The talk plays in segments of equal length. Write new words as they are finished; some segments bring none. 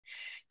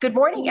Good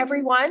morning,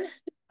 everyone.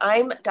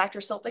 I'm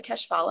Dr. Silpa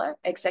Keshvala,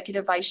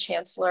 Executive Vice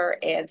Chancellor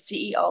and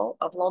CEO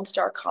of Lone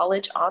Star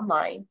College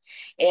Online.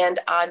 And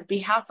on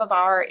behalf of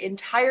our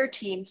entire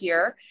team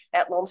here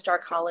at Lone Star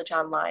College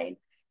Online,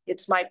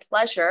 it's my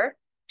pleasure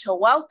to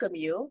welcome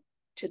you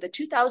to the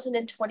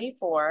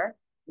 2024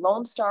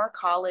 Lone Star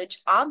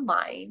College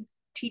Online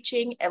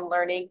Teaching and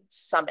Learning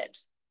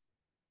Summit.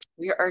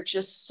 We are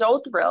just so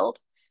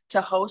thrilled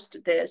to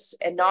host this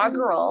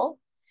inaugural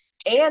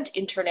and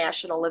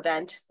international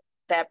event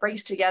that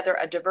brings together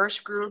a diverse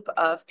group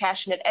of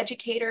passionate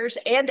educators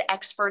and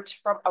experts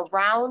from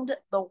around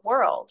the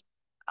world,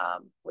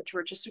 which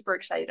we're just super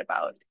excited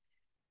about.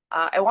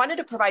 I wanted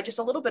to provide just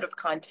a little bit of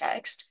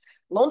context.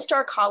 Lone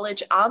Star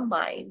College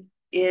Online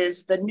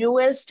is the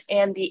newest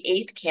and the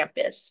 8th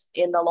campus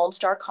in the Lone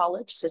Star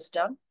College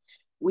system.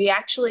 We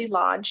actually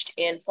launched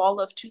in fall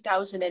of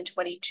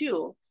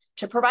 2022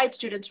 to provide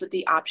students with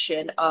the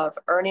option of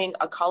earning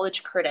a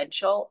college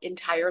credential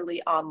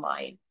entirely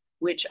online,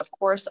 which of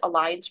course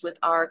aligns with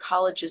our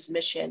college's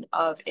mission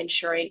of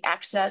ensuring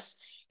access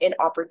and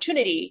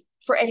opportunity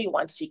for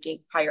anyone seeking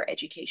higher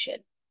education.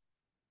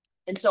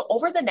 And so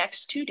over the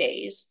next 2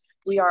 days,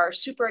 we are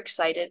super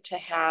excited to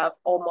have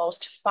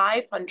almost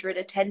 500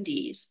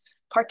 attendees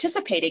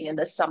participating in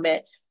the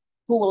summit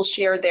who will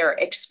share their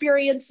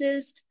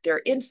experiences,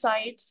 their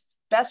insights,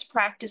 best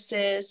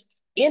practices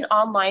in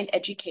online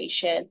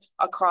education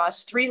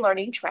across 3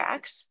 learning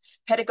tracks: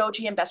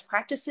 pedagogy and best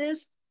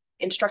practices,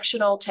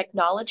 instructional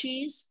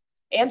technologies,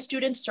 and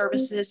student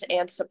services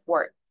and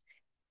support.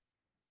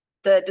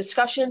 The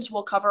discussions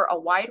will cover a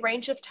wide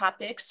range of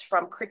topics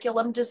from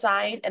curriculum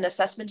design and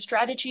assessment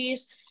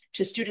strategies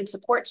to student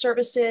support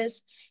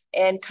services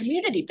and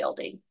community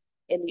building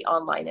in the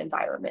online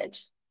environment.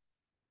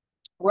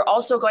 We're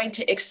also going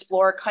to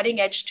explore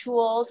cutting-edge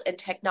tools and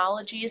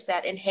technologies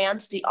that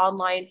enhance the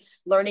online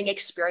learning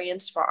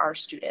experience for our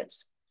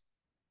students.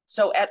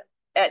 So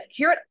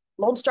here at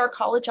Lone Star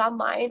College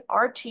Online,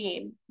 our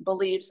team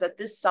believes that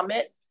this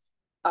summit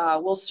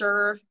will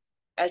serve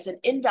as an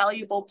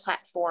invaluable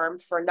platform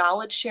for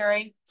knowledge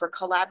sharing, for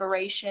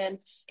collaboration,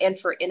 and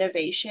for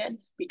innovation,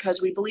 because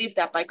we believe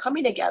that by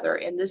coming together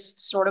in this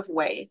sort of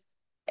way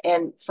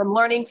and from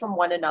learning from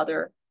one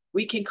another,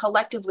 we can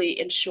collectively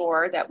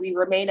ensure that we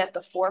remain at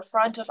the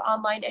forefront of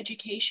online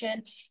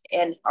education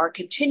and are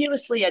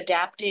continuously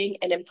adapting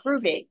and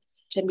improving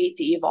to meet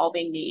the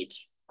evolving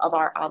needs of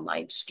our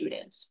online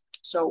students.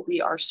 So we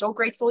are so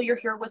grateful you're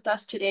here with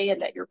us today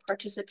and that you're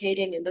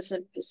participating in this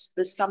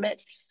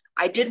summit.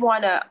 I did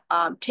want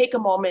to take a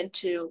moment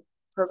to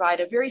provide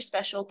a very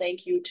special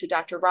thank you to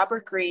Dr.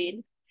 Robert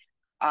Green,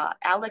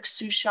 Alex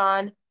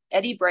Sushan,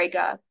 Eddie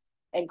Brega,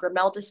 and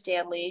Grimelda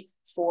Stanley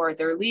for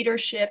their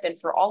leadership and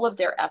for all of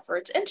their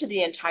efforts, and to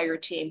the entire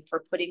team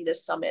for putting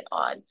this summit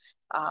on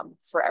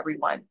for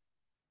everyone.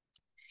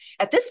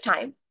 At this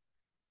time,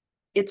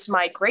 it's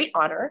my great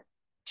honor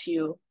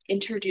to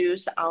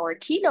introduce our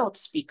keynote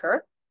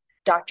speaker,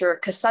 Dr.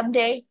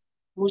 Kasonde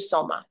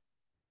Musoma.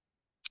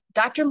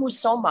 Dr.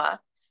 Musoma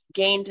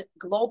gained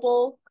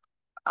global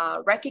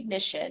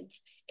recognition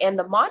and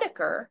the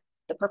moniker,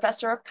 the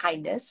Professor of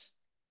Kindness,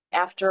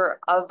 after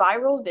a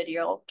viral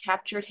video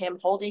captured him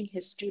holding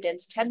his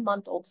student's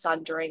 10-month-old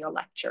son during a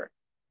lecture.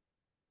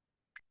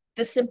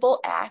 This simple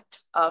act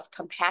of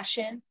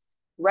compassion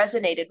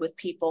resonated with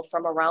people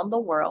from around the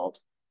world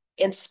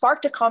and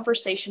sparked a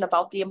conversation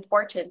about the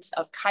importance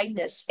of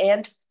kindness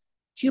and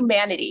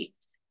humanity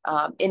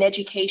in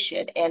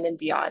education and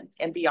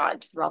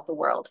beyond throughout the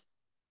world.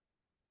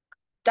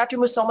 Dr.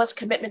 Musoma's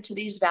commitment to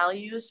these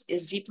values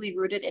is deeply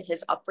rooted in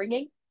his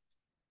upbringing.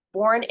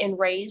 Born and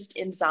raised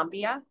in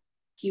Zambia,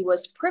 he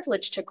was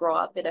privileged to grow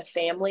up in a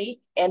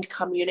family and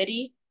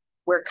community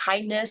where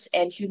kindness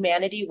and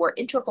humanity were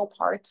integral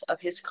parts of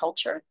his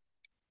culture.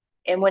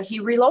 And when he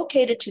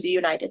relocated to the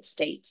United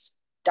States,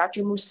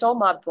 Dr.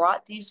 Musoma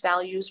brought these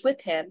values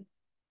with him,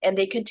 and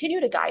they continue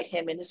to guide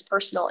him in his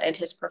personal and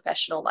his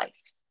professional life.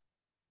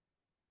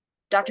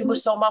 Dr.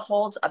 Musoma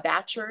holds a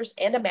bachelor's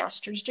and a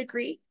master's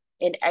degree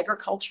in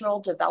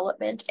agricultural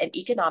development and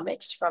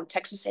economics from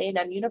Texas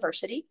A&M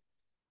University,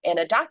 and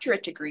a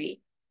doctorate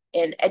degree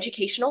in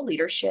educational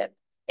leadership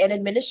and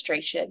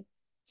administration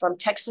from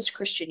Texas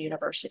Christian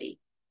University.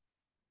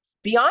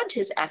 Beyond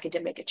his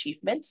academic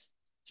achievements,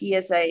 he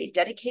is a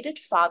dedicated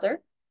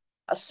father,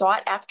 a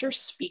sought-after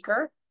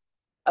speaker,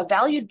 a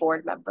valued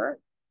board member,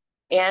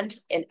 and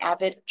an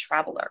avid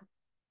traveler.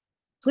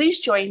 Please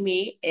join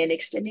me in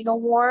extending a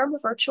warm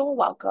virtual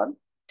welcome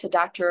to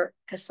Dr.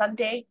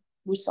 Kasonde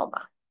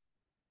Musoma.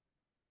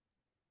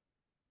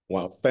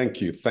 Wow, thank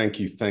you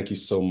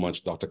so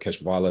much, Dr.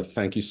 Keshvala.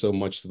 Thank you so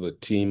much to the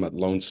team at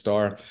Lone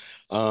Star.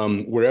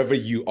 Wherever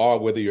you are,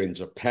 whether you're in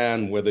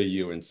Japan, whether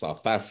you're in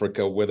South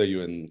Africa, whether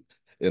you're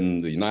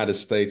in the United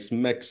States,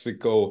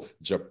 Mexico,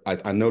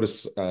 I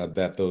notice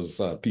that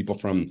those people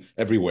from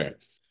everywhere.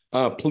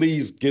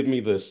 Please give me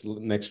this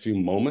next few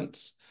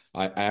moments.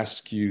 I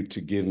ask you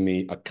to give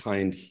me a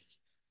kind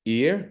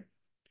ear.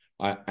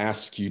 I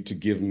ask you to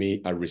give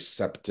me a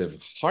receptive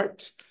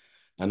heart.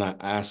 and I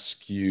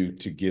ask you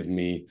to give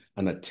me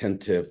an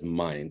attentive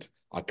mind,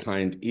 a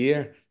kind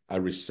ear, a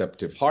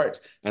receptive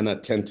heart, an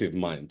attentive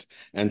mind.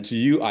 And to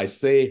you, I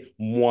say,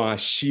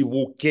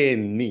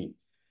 Mwashiwukeni.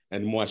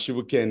 And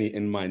Mwashiwukeni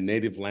in my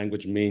native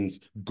language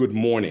means good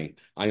morning.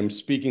 I am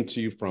speaking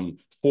to you from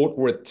Fort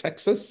Worth,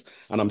 Texas,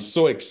 and I'm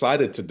so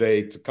excited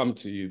today to come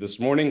to you this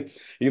morning.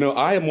 You know,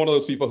 I am one of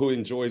those people who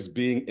enjoys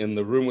being in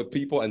the room with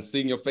people and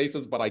seeing your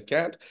faces, but I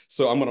can't.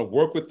 So I'm going to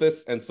work with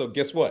this. And so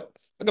guess what?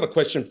 I got a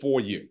question for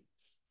you.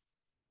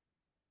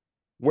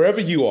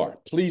 Wherever you are,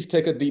 please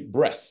take a deep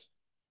breath,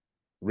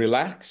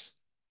 relax,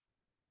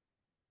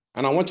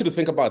 and I want you to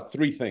think about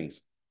three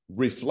things: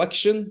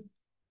 reflection,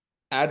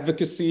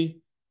 advocacy,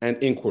 and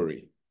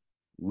inquiry.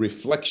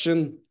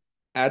 Reflection,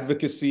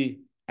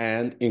 advocacy,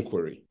 and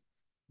inquiry.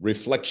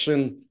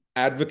 Reflection,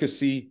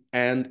 advocacy,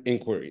 and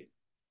inquiry.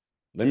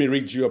 Let me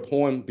read you a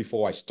poem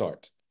before I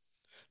start.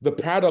 The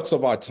paradox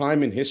of our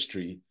time in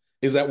history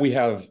is that we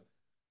have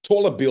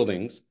taller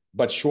buildings,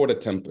 but shorter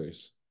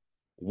tempers,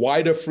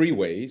 wider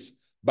freeways,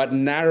 but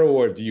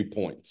narrower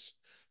viewpoints.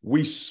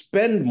 We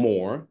spend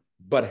more,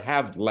 but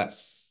have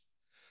less.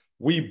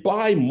 We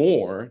buy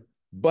more,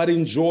 but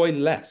enjoy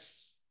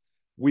less.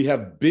 We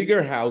have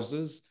bigger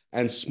houses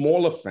and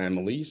smaller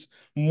families,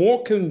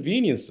 more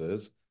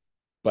conveniences,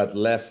 but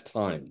less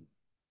time.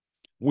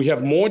 We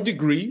have more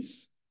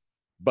degrees,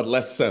 but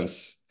less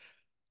sense.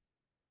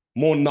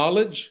 More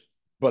knowledge,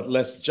 but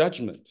less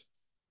judgment.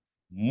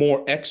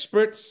 More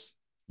experts,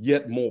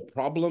 yet more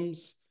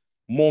problems.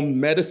 More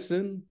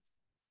medicine,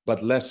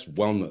 but less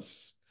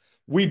wellness.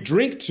 We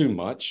drink too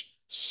much,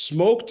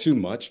 smoke too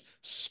much,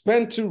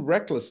 spend too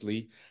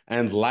recklessly,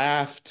 and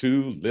laugh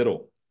too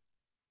little.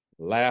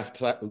 Laugh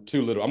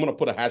too little. I'm going to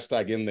put a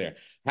hashtag in there.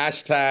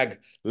 Hashtag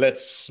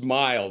let's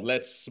smile.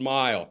 Let's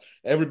smile.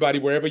 Everybody,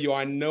 wherever you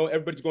are, I know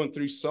everybody's going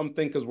through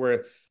something because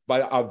we're,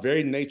 by our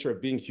very nature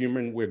of being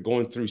human, we're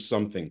going through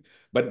something.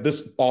 But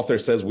this author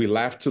says we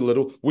laugh too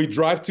little, we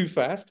drive too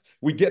fast,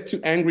 we get too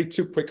angry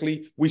too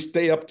quickly, we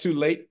stay up too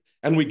late,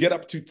 and we get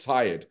up too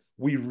tired.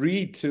 We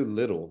read too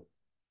little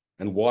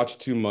and watch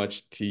too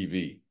much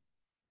TV.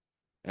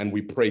 And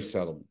we pray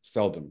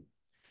seldom.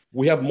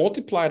 We have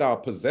multiplied our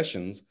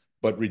possessions,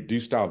 but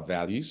reduced our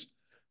values.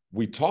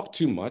 We talk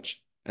too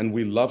much, and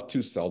we love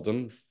too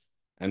seldom,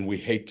 and we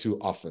hate too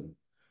often.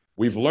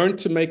 We've learned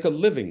to make a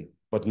living,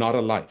 but not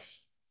a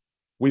life.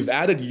 We've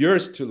added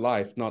years to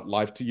life, not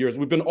life to years.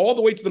 We've been all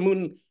the way to the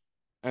moon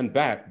and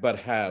back, but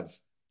have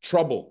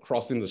trouble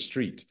crossing the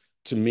street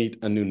to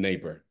meet a new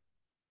neighbor.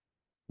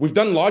 We've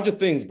done larger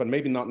things, but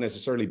maybe not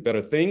necessarily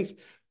better things.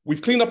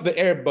 We've cleaned up the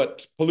air,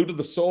 but polluted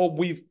the soul.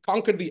 We've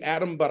conquered the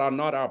atom, but are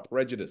not our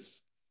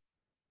prejudice.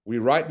 We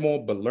write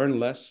more, but learn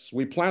less.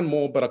 We plan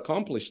more, but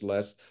accomplish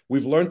less.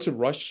 We've learned to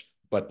rush,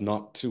 but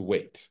not to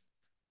wait.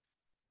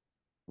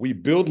 We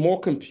build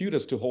more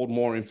computers to hold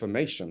more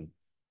information,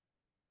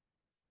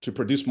 to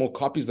produce more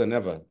copies than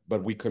ever,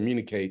 but we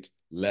communicate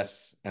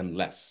less and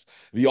less.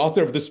 The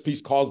author of this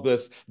piece calls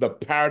this the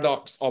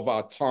paradox of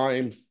our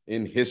time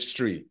in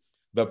history.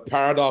 The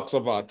paradox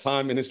of our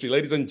time in history.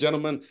 Ladies and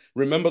gentlemen,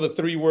 remember the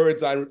three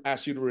words I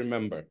asked you to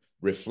remember: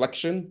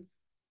 reflection,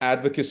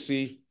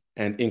 advocacy,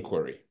 and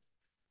inquiry.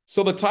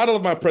 So the title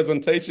of my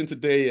presentation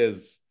today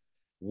is,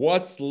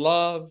 What's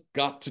Love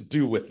Got to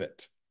Do with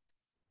It?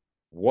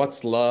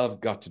 What's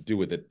love got to do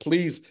with it?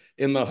 Please,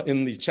 in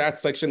the chat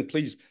section,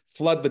 please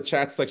flood the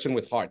chat section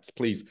with hearts,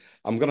 please.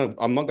 I'm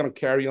not gonna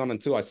carry on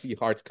until I see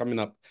hearts coming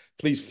up.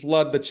 Please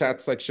flood the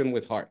chat section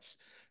with hearts.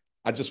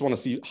 I just want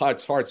to see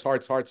hearts, hearts,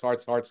 hearts, hearts,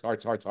 hearts, hearts,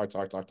 hearts, hearts, hearts,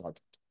 hearts, hearts,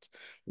 hearts.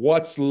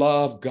 What's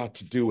love got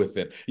to do with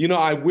it? You know,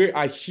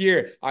 I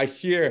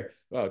hear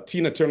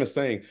Tina Turner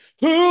saying,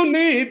 "Who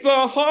needs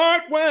a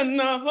heart when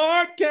a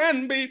heart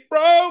can be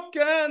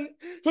broken?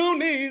 Who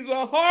needs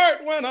a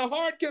heart when a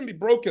heart can be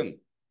broken?"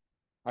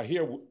 I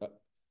hear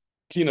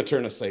Tina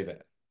Turner say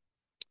that.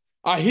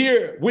 I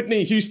hear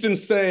Whitney Houston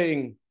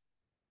saying,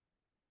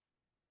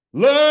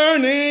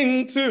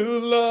 "Learning to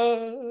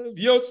love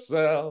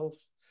yourself,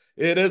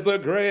 it is the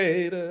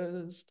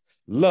greatest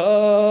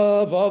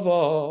love of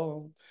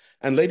all."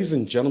 And ladies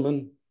and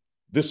gentlemen,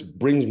 this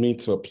brings me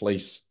to a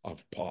place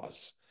of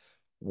pause.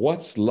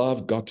 What's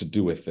love got to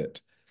do with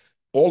it?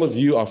 All of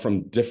you are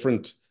from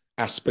different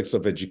aspects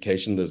of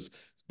education.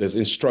 There's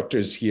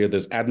instructors here,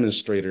 there's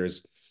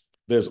administrators,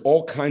 there's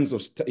all kinds of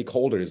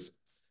stakeholders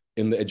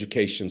in the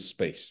education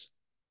space.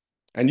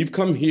 And you've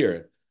come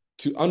here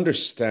to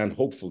understand,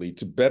 hopefully,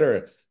 to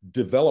better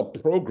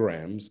develop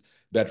programs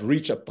that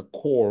reach at the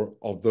core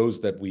of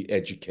those that we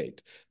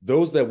educate,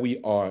 those that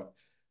we are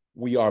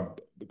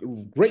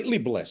greatly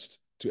blessed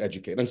to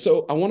educate. And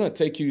so I want to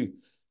take you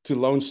to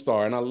Lone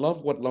Star, and I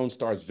love what Lone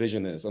Star's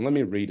vision is. And let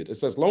me read it. It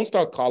says, Lone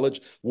Star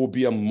College will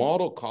be a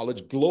model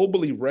college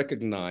globally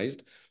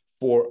recognized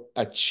for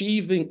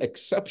achieving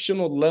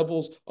exceptional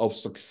levels of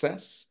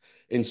success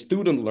in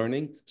student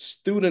learning,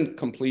 student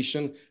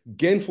completion,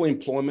 gainful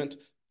employment,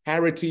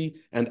 parity,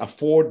 and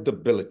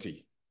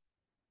affordability.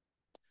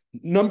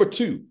 Number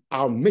two,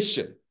 our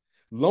mission.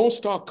 Lone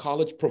Star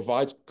College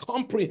provides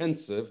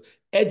comprehensive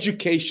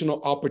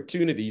educational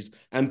opportunities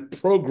and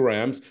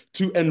programs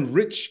to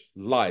enrich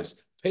lives.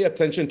 Pay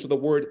attention to the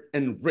word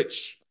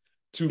enrich,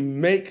 to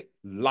make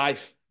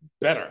life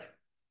better.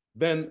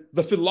 Then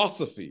the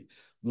philosophy.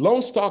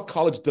 Lone Star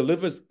College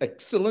delivers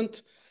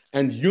excellent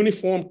and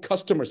uniform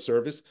customer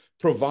service,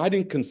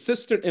 providing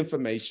consistent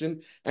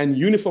information and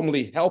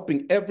uniformly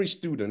helping every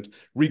student,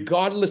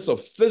 regardless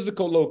of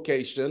physical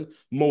location,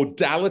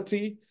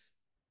 modality,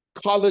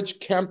 college,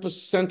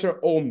 campus, center,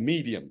 or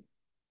medium.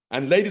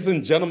 And ladies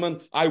and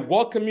gentlemen, I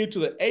welcome you to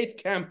the 8th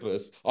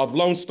campus of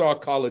Lone Star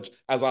College,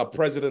 as our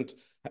president,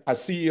 our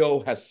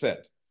CEO has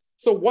said.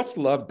 So what's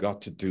love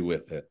got to do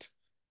with it?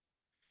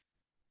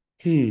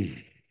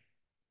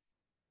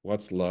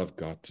 What's love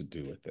got to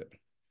do with it?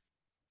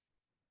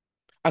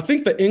 I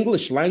think the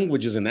English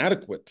language is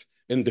inadequate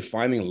in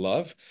defining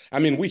love. I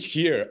mean, we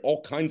hear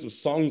all kinds of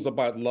songs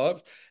about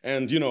love,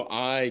 and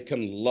I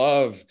can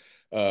love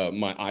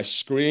my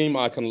ice cream,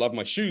 I can love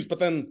my shoes, but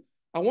then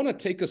I want to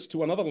take us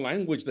to another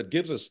language that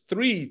gives us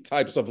 3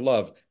 types of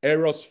love: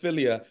 eros,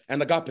 philia,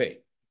 and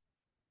agape.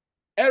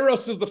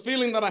 Eros is the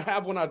feeling that I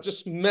have when I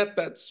just met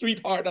that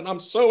sweetheart and I'm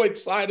so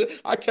excited.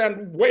 I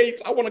can't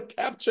wait. I want to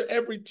capture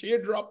every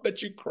teardrop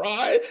that you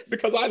cry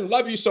because I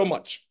love you so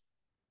much.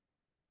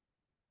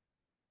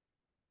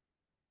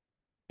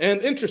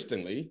 And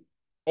interestingly,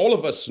 all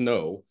of us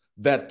know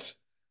that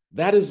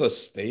that is a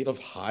state of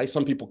high,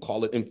 some people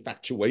call it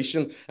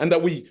infatuation, and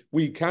that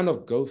we kind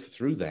of go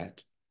through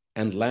that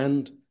and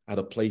land at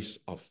a place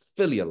of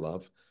filial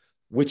love,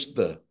 which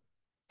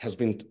has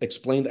been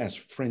explained as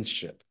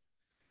friendship.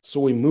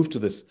 So we move to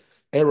this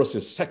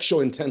eros,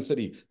 sexual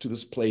intensity, to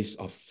this place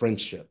of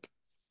friendship,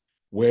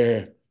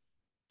 where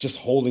just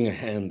holding a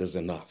hand is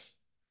enough,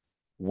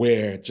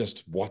 where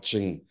just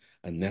watching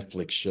a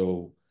Netflix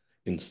show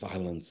in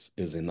silence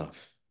is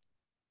enough.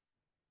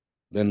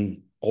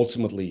 Then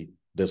ultimately,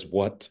 there's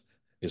what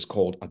is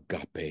called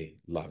agape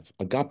love.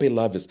 Agape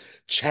love is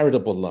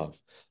charitable love.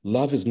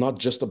 Love is not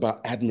just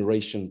about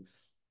admiration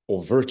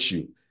or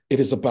virtue. It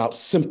is about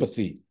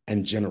sympathy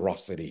and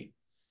generosity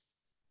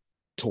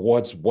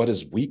towards what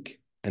is weak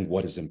and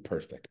what is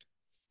imperfect.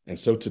 And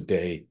so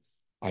today,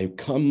 I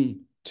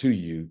come to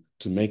you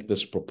to make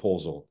this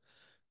proposal.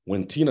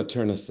 When Tina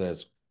Turner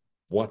says,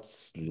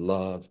 "What's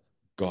love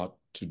got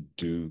to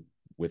do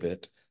with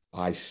it?"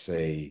 I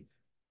say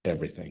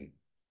everything,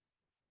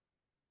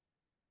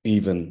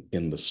 even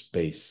in the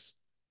space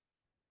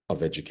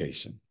of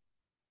education.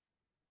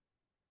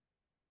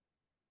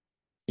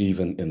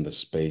 Even in the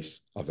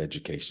space of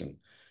education.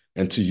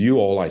 And to you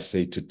all, I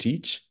say to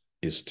teach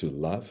is to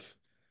love,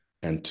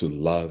 and to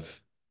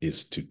love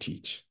is to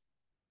teach.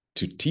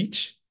 To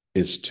teach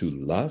is to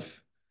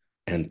love,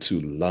 and to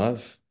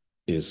love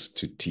is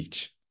to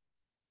teach.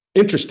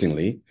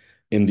 Interestingly,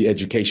 in the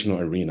educational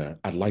arena,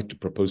 I'd like to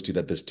propose to you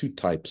that there's 2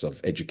 types of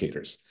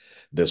educators.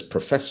 There's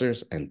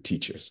professors and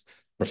teachers.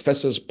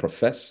 Professors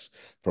profess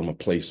from a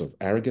place of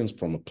arrogance,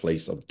 from a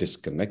place of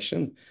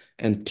disconnection,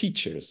 and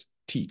teachers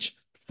teach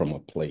from a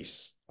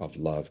place of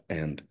love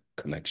and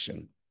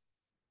connection.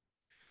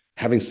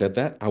 Having said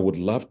that, I would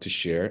love to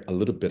share a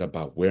little bit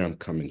about where I'm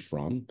coming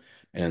from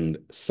and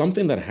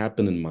something that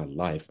happened in my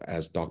life,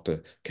 as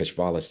Dr.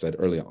 Keshvala said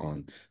earlier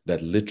on,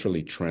 that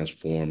literally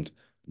transformed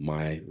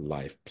my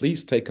life.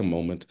 Please take a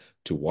moment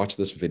to watch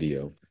this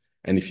video.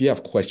 And if you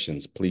have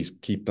questions, please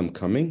keep them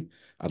coming.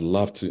 I'd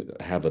love to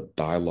have a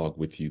dialogue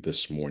with you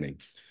this morning.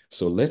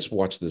 So let's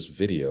watch this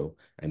video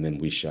and then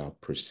we shall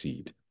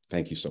proceed.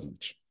 Thank you so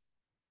much.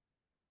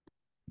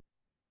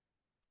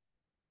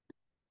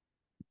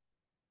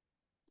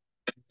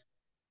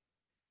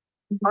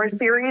 Our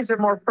series of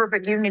More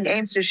Perfect Union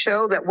aims to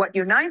show that what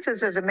unites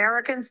us as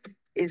Americans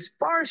is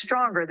far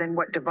stronger than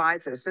what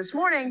divides us. This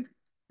morning,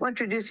 we'll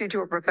introduce you to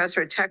a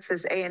professor at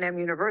Texas A&M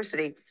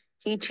University.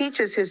 He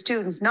teaches his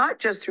students not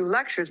just through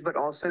lectures, but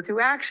also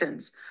through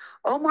actions.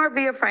 Omar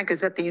Villafranca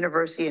is at the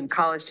university in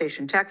College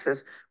Station,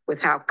 Texas,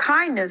 with how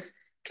kindness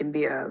can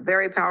be a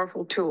very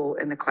powerful tool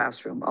in the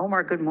classroom.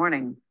 Omar, good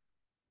morning.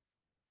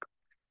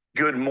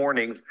 Good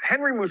morning.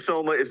 Henry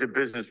Musoma is a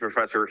business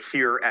professor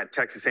here at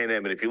Texas A&M,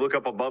 and if you look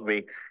up above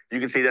me, you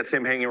can see that's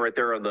him hanging right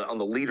there on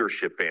the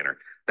leadership banner.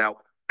 Now,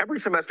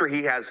 every semester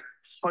he has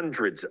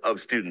hundreds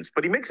of students,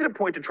 but he makes it a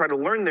point to try to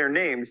learn their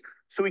names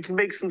so he can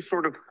make some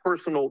sort of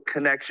personal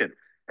connection.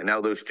 And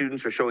now those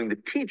students are showing the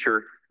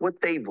teacher what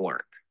they've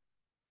learned.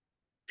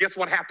 Guess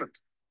what happened?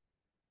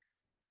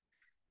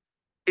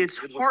 It's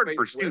hard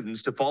for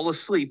students to fall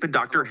asleep in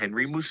Dr.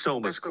 Henry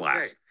Musoma's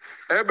class.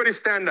 Everybody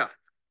stand up.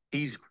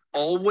 He's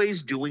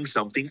always doing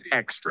something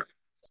extra.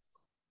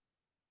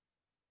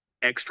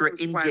 Extra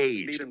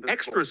engaged,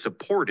 extra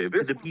supportive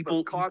to the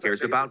people he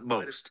cares about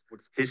most,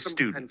 his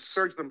students.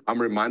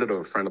 I'm reminded of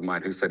a friend of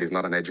mine who said he's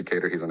not an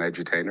educator, he's an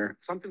edutainer.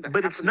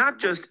 But it's not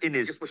just in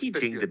his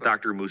teaching that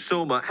Dr.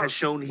 Musoma has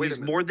shown he's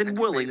more than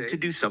willing to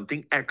do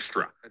something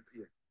extra.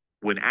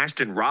 When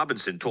Ashton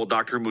Robinson told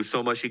Dr.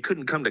 Musoma she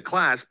couldn't come to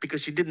class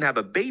because she didn't have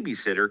a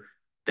babysitter,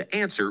 the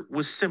answer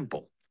was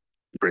simple.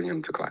 Bring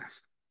him to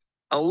class.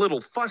 A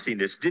little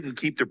fussiness didn't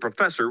keep the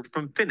professor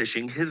from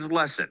finishing his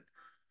lesson.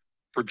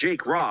 For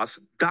Jake Ross,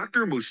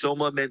 Dr.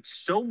 Musoma meant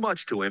so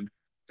much to him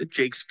that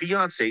Jake's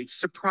fiancée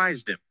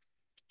surprised him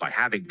by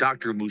having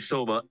Dr.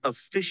 Musoma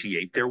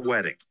officiate their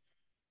wedding.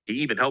 He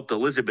even helped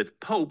Elizabeth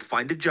Pope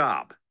find a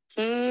job.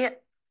 He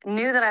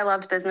knew that I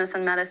loved business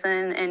and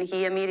medicine, and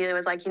he immediately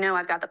was like,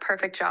 I've got the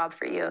perfect job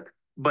for you.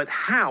 But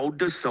how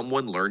does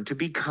someone learn to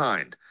be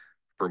kind?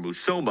 For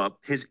Musoma,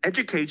 his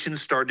education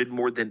started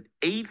more than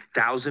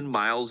 8,000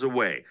 miles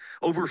away,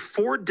 over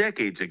 4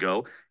 decades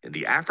ago, in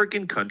the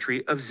African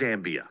country of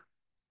Zambia.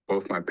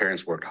 Both my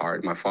parents worked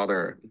hard. My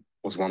father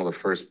was one of the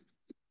first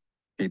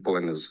people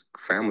in his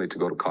family to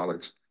go to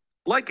college.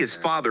 Like his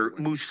father,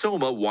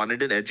 Musoma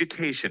wanted an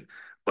education,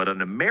 but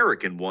an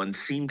American one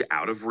seemed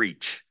out of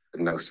reach.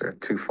 No, sir,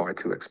 too far,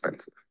 too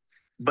expensive.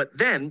 But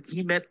then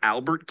he met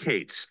Albert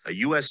Cates, a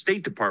U.S.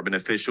 State Department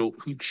official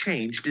who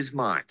changed his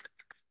mind.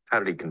 How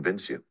did he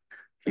convince you?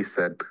 He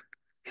said,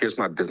 here's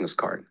my business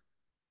card.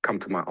 Come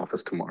to my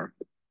office tomorrow.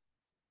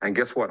 And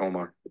guess what,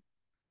 Omar?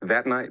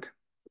 That night,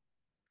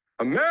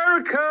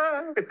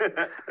 America,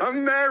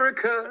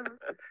 America,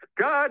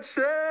 God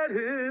shed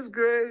his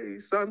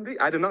grace on thee.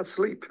 I did not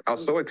sleep. I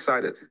was so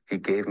excited. He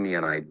gave me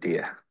an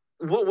idea.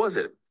 What was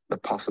it? The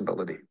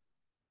possibility.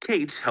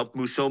 Cates helped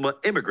Musoma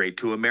immigrate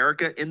to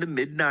America in the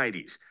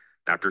mid-90s.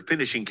 After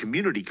finishing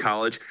community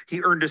college,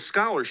 he earned a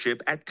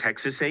scholarship at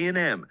Texas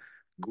A&M,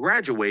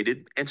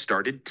 graduated, and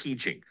started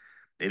teaching.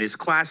 In his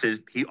classes,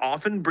 he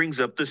often brings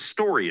up the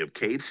story of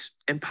Cates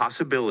and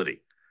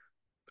possibility,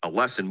 a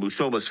lesson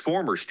Musoma's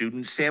former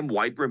student Sam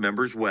White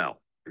remembers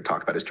well. He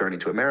talked about his journey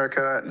to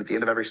America, and at the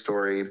end of every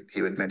story,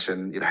 he would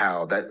mention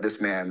how that this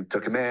man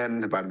took him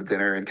in, invited him to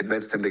dinner, and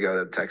convinced him to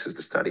go to Texas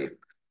to study.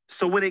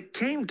 So when it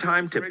came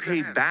time to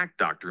pay back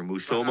Dr.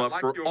 Musoma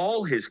for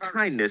all his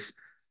kindness,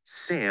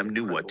 Sam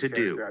knew what to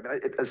do.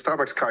 A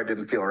Starbucks card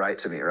didn't feel right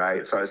to me,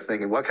 right? So I was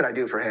thinking, what could I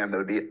do for him that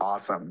would be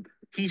awesome?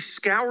 He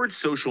scoured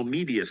social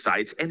media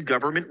sites and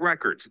government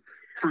records.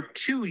 For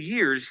 2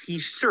 years, he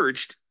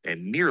searched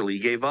and nearly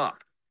gave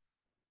up.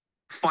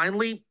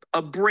 Finally,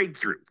 a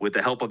breakthrough with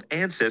the help of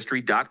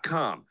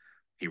Ancestry.com.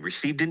 He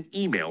received an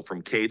email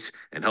from Cates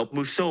and helped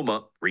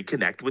Musoma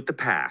reconnect with the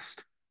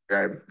past.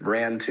 I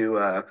ran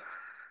to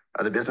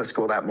the business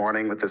school that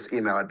morning with this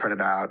email I'd printed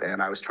out,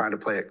 and I was trying to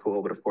play it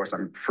cool, but of course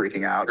I'm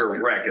freaking out. You're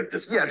a wreck at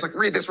this point. Yeah, it's like,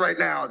 read this right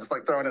now, just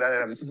like throwing it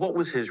at him. What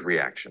was his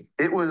reaction?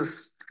 It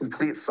was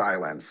complete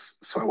silence.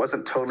 So I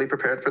wasn't totally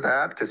prepared for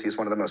that because he's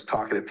one of the most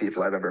talkative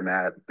people I've ever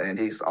met, and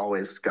he's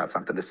always got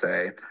something to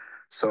say.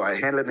 So I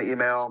handed him the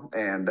email,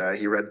 and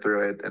he read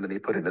through it, and then he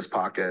put it in his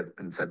pocket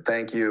and said,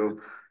 thank you.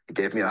 He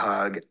gave me a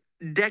hug.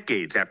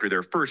 Decades after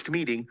their first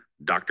meeting,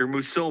 Dr.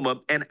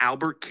 Musoma and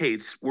Albert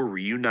Cates were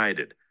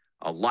reunited,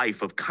 a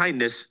life of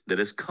kindness that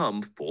has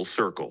come full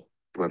circle.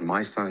 When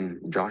my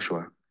son,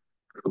 Joshua,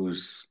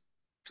 who's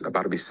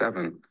about to be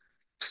 7,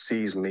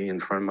 sees me in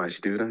front of my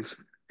students,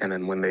 and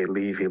then when they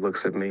leave, he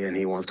looks at me and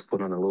he wants to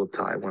put on a little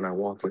tie when I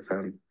walk with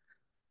him.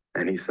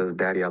 And he says,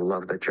 Daddy, I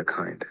love that you're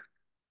kind.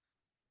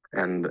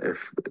 And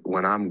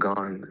when I'm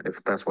gone,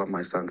 if that's what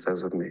my son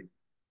says of me,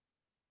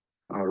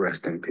 I'll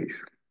rest in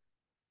peace.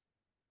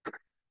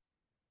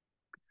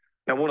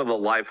 Now, one of the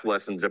life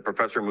lessons that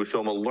Professor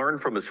Musoma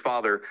learned from his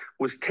father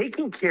was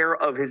taking care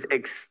of his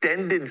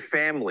extended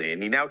family.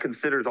 And he now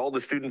considers all the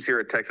students here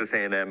at Texas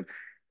A&M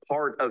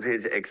part of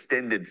his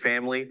extended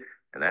family.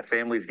 And that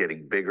family is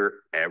getting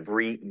bigger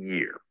every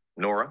year.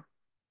 Nora?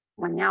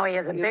 Well, now he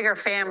has a bigger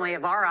family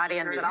of our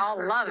audience that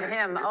all love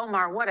him.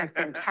 Omar, what a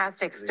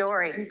fantastic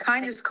story. And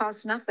kindness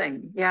costs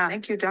nothing. Yeah.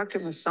 Thank you, Dr.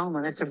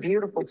 Musoma. That's a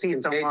beautiful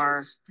piece,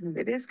 Omar.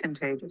 It is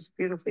contagious.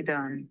 Beautifully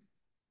done.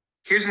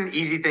 Here's an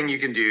easy thing you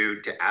can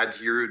do to add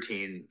to your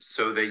routine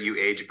so that you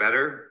age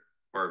better,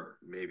 or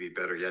maybe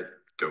better yet,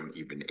 don't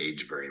even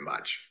age very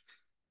much.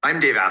 I'm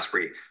Dave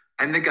Asprey.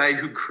 I'm the guy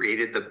who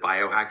created the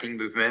biohacking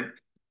movement.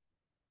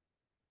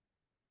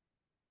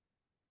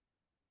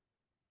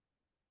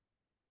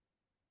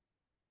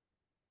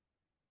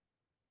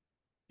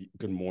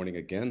 Good morning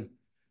again.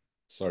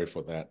 Sorry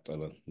for that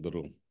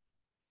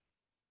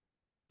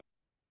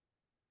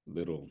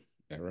little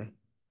error.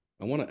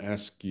 I want to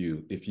ask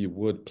you, if you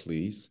would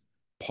please,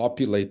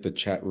 populate the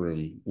chat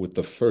room with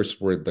the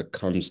first word that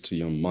comes to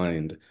your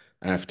mind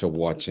after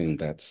watching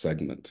that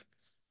segment.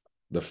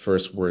 The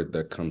first word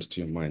that comes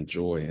to your mind: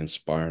 joy,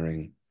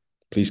 inspiring.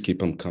 Please keep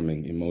them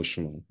coming.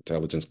 Emotional,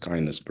 intelligence,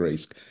 kindness,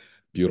 grace,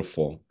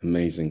 beautiful,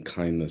 amazing,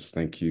 kindness.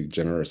 Thank you.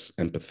 Generous,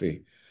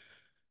 empathy.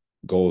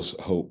 Goals,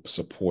 hope,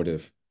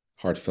 supportive,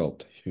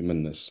 heartfelt,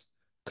 humanness,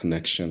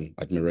 connection,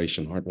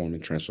 admiration,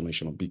 heartwarming,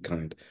 transformational, be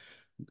kind.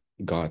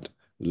 God,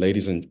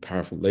 ladies and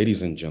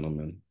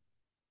gentlemen,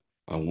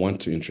 I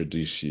want to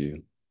introduce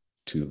you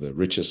to the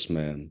richest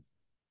man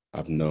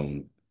I've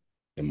known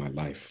in my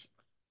life.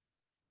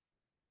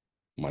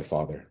 My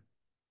father.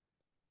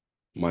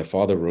 My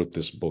father wrote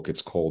this book.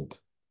 It's called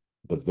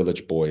The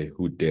Village Boy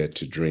Who Dared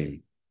to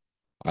Dream.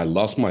 I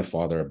lost my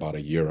father about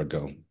a year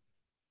ago.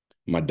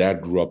 My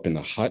dad grew up in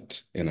a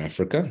hut in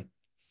Africa,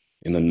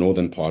 in the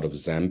northern part of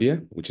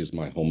Zambia, which is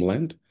my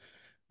homeland,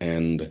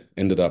 and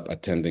ended up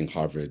attending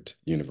Harvard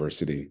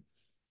University.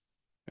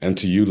 And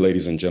to you,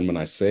 ladies and gentlemen,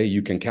 I say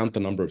you can count the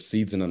number of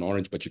seeds in an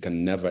orange, but you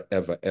can never,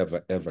 ever,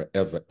 ever, ever,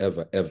 ever,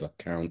 ever, ever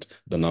count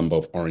the number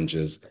of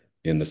oranges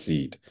in the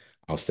seed.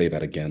 I'll say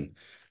that again.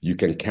 You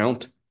can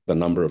count the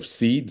number of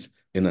seeds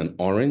in an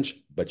orange,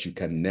 but you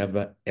can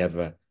never,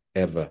 ever,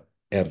 ever,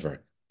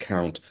 ever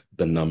count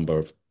the number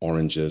of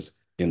oranges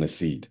in a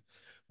seed.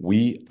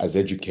 We, as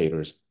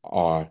educators,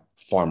 are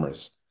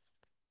farmers.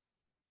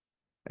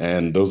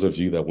 And those of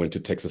you that went to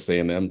Texas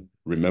A&M,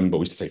 remember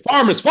we used to say,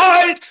 farmers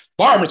fight,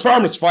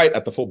 farmers fight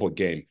at the football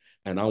game.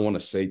 And I want to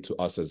say to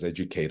us as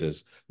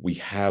educators, we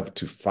have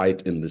to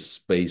fight in this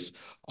space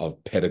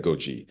of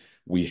pedagogy.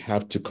 We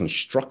have to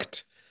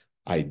construct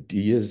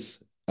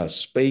ideas,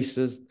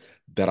 spaces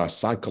that are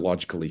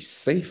psychologically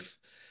safe,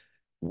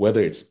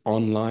 whether it's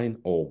online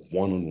or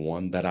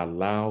one-on-one, that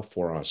allow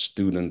for our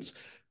students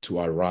to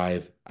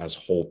arrive as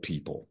whole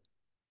people.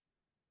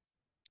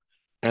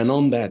 And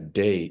on that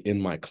day in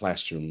my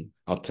classroom,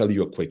 I'll tell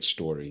you a quick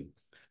story.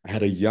 I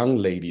had a young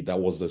lady that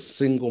was a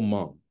single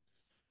mom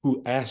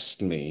who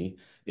asked me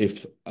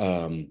if,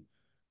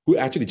 who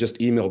actually just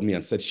emailed me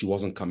and said she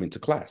wasn't coming to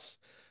class.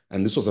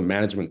 And this was a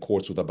management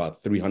course with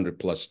about 300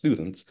 plus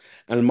students.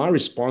 And my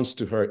response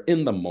to her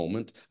in the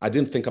moment, I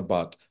didn't think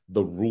about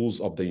the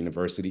rules of the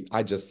university.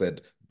 I just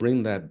said,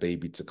 bring that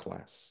baby to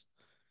class.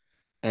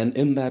 And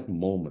in that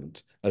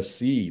moment, a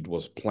seed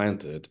was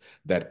planted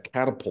that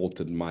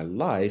catapulted my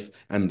life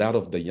and that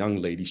of the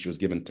young lady. She was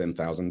given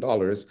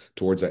 $10,000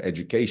 towards her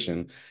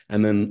education.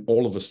 And then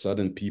all of a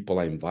sudden, people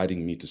are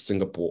inviting me to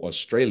Singapore,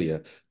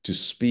 Australia, to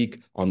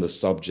speak on the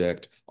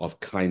subject of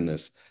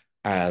kindness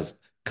as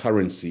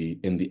currency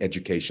in the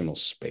educational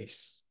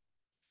space.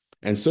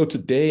 And so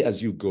today, as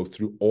you go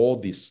through all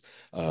these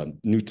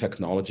new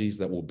technologies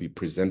that will be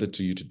presented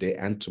to you today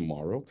and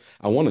tomorrow,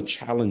 I want to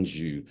challenge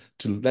you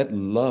to let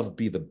love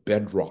be the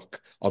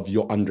bedrock of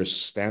your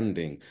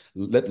understanding.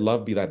 Let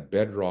love be that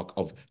bedrock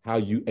of how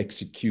you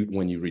execute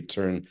when you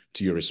return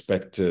to your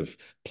respective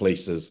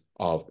places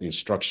of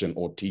instruction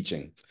or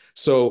teaching.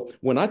 So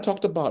when I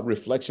talked about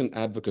reflection,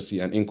 advocacy,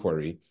 and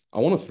inquiry, I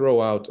want to throw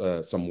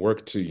out some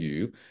work to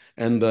you.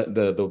 And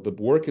the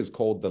work is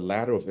called The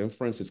Ladder of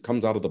Inference. It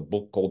comes out of the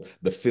book called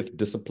The Fifth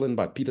Discipline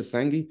by Peter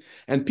Senge.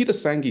 And Peter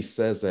Senge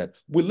says that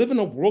we live in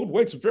a world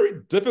where it's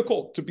very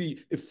difficult to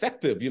be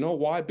effective. You know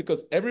why?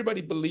 Because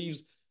everybody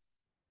believes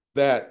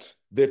that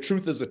their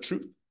truth is a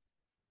truth.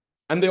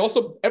 And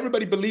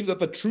everybody believes that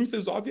the truth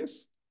is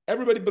obvious.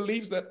 Everybody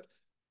believes that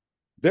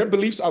their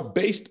beliefs are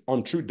based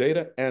on true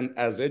data. And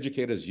as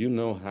educators, you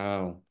know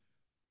how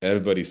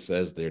everybody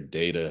says their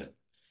data.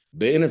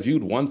 They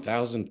interviewed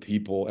 1,000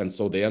 people, and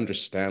so they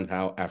understand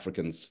how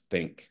Africans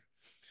think.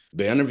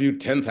 They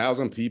interviewed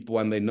 10,000 people,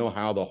 and they know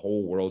how the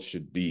whole world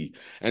should be.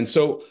 And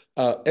so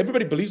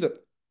everybody believes that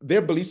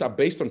their beliefs are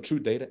based on true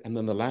data. And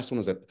then the last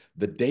one is that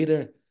the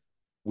data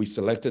we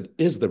selected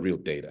is the real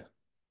data.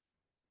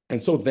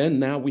 And so then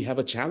now we have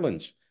a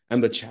challenge.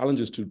 And the challenge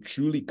is to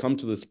truly come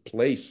to this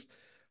place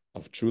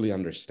of truly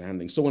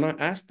understanding. So when I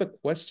ask the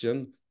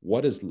question,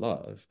 what is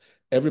love?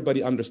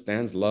 Everybody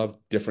understands love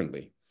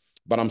differently.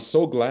 But I'm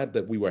so glad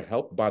that we were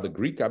helped by the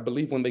Greek, I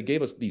believe, when they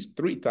gave us these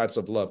three types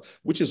of love,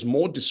 which is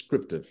more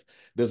descriptive.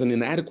 There's an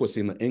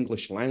inadequacy in the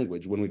English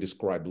language when we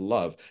describe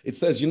love. It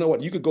says, you know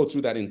what, you could go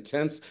through that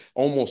intense,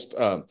 almost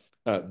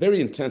very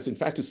intense. In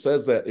fact, it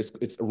says that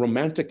it's a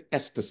romantic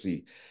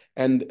ecstasy,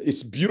 and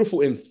it's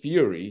beautiful in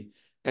theory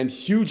and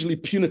hugely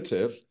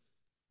punitive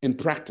in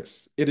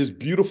practice. It is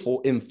beautiful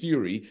in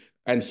theory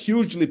and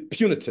hugely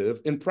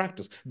punitive in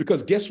practice.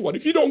 Because guess what?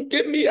 If you don't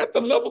get me at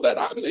the level that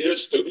I'm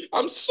used to,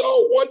 I'm so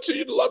want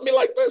you to love me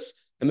like this.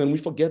 And then we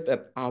forget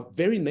that our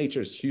very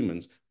nature as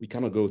humans, we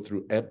kind of go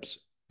through ebbs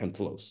and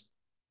flows.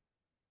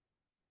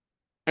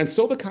 And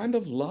so the kind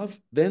of love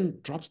then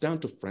drops down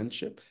to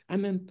friendship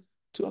and then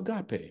to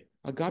agape.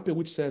 Agape,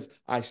 which says,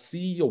 I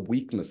see your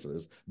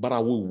weaknesses, but I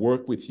will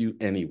work with you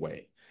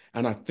anyway.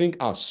 And I think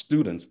our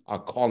students are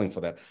calling for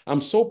that. I'm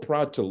so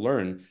proud to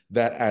learn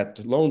that at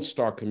Lone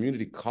Star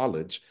Community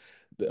College,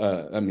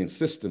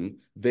 system,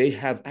 they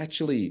have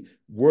actually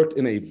worked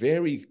in a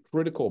very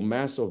critical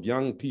mass of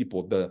young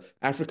people, the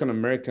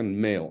African-American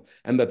male,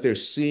 and that they're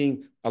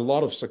seeing a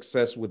lot of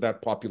success with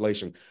that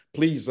population.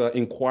 Please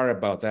inquire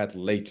about that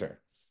later.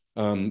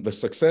 The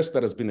success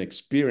that has been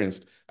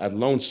experienced at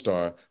Lone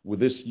Star with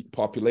this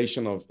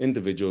population of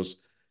individuals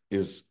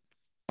is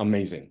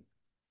amazing.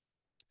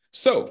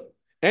 So,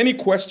 any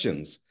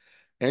questions?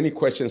 Any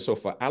questions so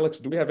far? Alex,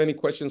 do we have any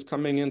questions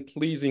coming in?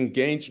 Please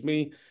engage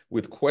me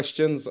with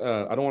questions.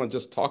 I don't want to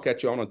just talk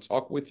at you. I want to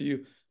talk with you.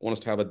 I want us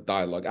to have a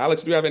dialogue.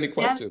 Alex, do you have any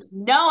questions? Yes.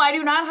 No, I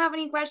do not have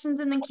any questions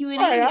in the Q&A.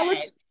 Hi,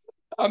 Alex.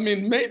 I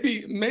mean,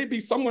 maybe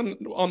someone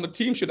on the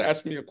team should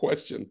ask me a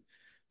question.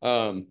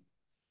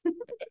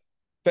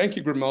 Thank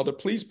you, Grimelda.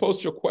 Please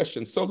post your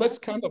questions. So let's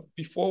kind of,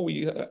 before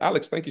we,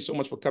 Alex, thank you so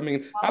much for coming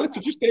in. Alex,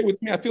 could you stay with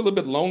me? I feel a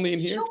bit lonely in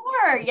here.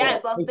 Sure,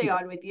 yes, I'll stay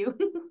on with you.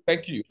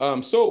 Thank you.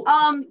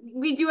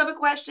 We do have a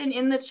question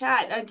in the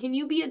chat. Can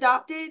you be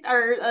adopted?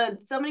 Or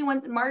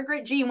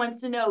Margaret G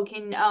wants to know,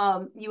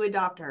 can you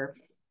adopt her?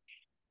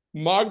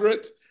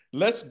 Margaret,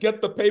 Let's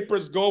get the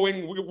papers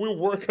going. We'll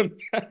work on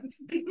that.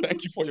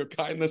 Thank you for your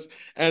kindness.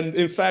 And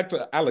in fact,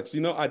 Alex,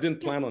 I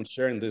didn't plan on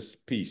sharing this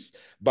piece,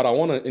 but I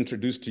want to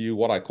introduce to you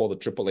what I call the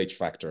triple H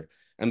factor.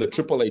 And the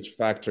triple H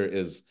factor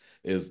is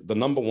the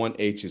number one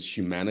H is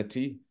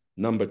humanity.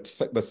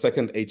 The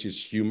second H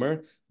is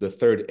humor. The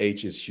third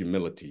H is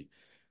humility.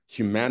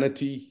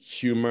 Humanity,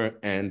 humor,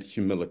 and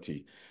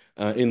humility.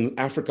 In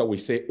Africa, we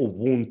say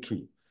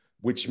Ubuntu,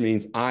 which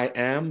means I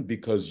am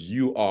because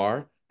you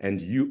are, and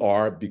you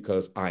are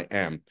because I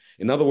am.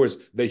 In other words,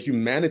 the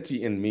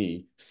humanity in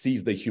me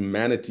sees the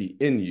humanity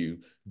in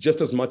you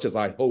just as much as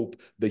I hope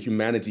the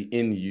humanity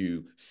in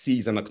you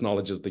sees and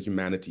acknowledges the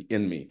humanity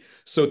in me.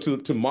 So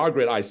to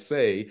Margaret, I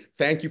say,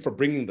 thank you for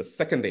bringing the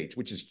second H,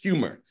 which is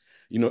humor.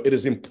 It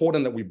is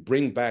important that we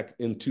bring back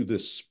into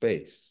this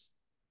space.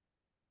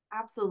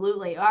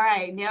 Absolutely. All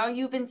right. Now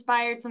you've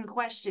inspired some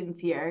questions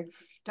here,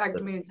 Dr.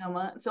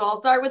 Musoma. So I'll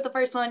start with the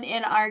first one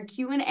in our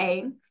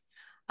Q&A.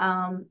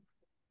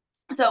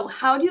 So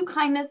how do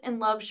kindness and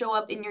love show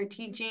up in your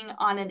teaching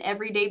on an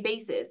everyday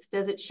basis?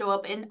 Does it show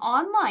up in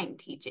online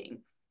teaching?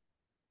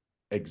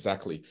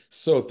 Exactly.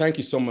 So thank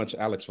you so much,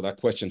 Alex, for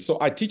that question. So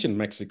I teach in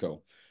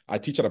Mexico. I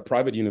teach at a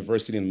private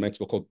university in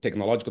Mexico called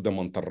Tecnológico de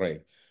Monterrey.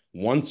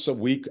 Once a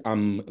week,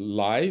 I'm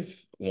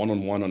live,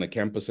 one-on-one on a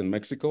campus in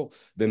Mexico.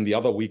 Then the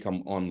other week,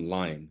 I'm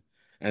online.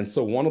 And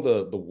so one of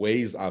the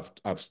ways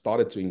I've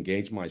started to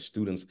engage my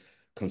students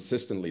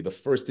consistently, the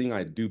first thing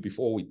I do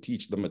before we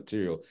teach the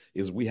material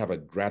is we have a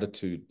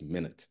gratitude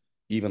minute,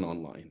 even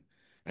online.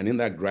 And in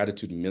that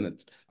gratitude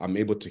minute, I'm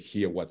able to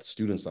hear what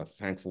students are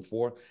thankful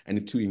for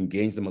and to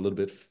engage them a little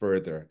bit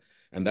further.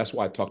 And that's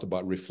why I talked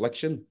about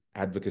reflection,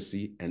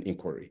 advocacy, and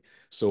inquiry.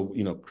 So,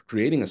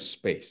 creating a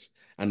space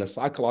and a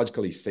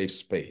psychologically safe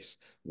space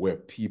where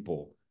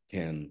people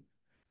can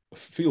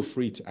feel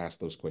free to ask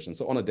those questions.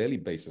 So on a daily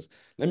basis,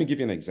 let me give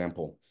you an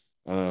example.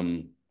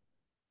 One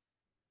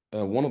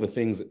of the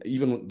things,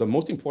 even the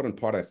most important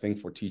part, I think,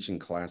 for teaching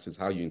class is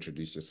how you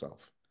introduce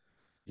yourself.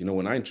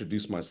 When I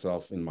introduce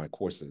myself in my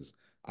courses,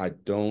 I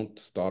don't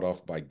start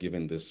off by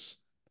giving this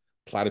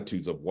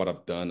platitudes of what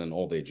I've done and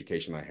all the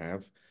education I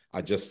have.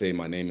 I just say,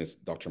 my name is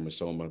Dr.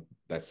 Musoma,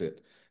 that's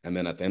it. And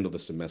then at the end of the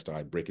semester,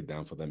 I break it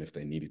down for them if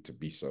they need it to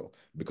be so,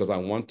 because I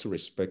want to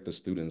respect the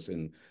students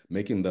in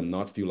making them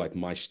not feel like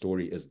my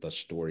story is the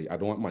story. I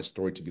don't want my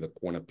story to be the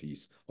corner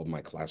piece of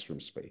my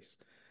classroom space.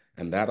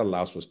 And that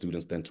allows for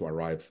students then to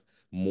arrive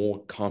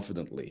more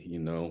confidently.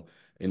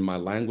 In my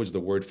language,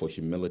 the word for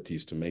humility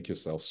is to make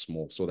yourself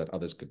small so that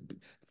others could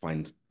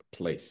find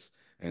place.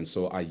 And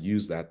so I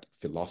use that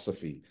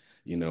philosophy.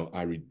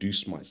 I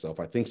reduce myself.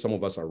 I think some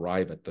of us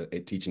arrive at the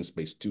teaching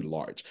space too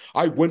large.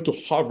 I went to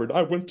Harvard,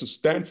 I went to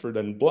Stanford,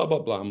 and blah, blah,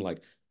 blah. I'm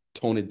like,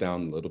 tone it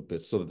down a little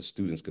bit so that the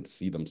students can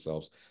see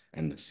themselves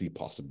and see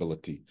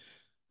possibility.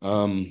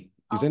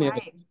 Is any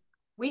other?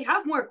 We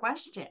have more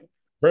questions.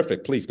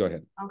 Perfect. Please go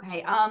ahead.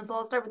 Okay. So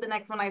I'll start with the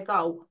next one I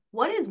saw.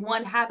 What is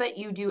one habit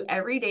you do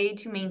every day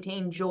to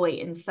maintain joy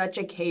in such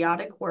a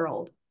chaotic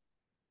world?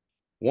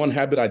 One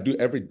habit I do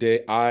every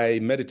day, I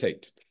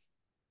meditate.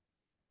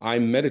 I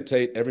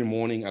meditate every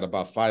morning at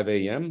about 5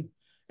 a.m.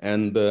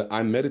 And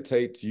I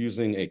meditate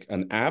using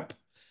an app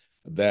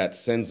that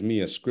sends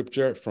me a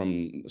scripture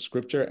from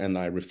scripture, and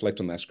I reflect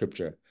on that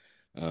scripture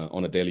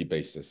on a daily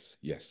basis.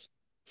 Yes.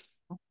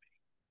 All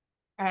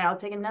right, I'll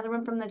take another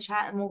one from the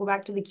chat and we'll go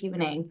back to the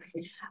Q&A.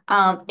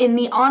 In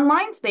the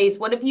online space,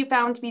 what have you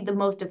found to be the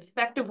most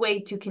effective way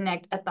to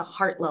connect at the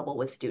heart level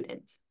with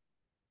students?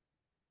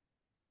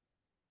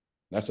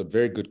 That's a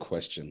very good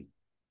question.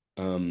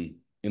 In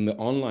the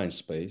online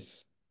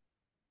space,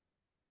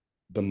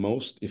 the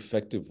most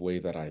effective way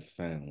that I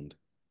found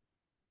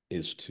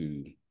is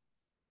to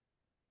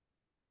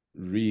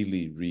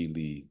really,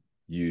 really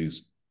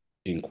use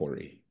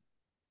inquiry.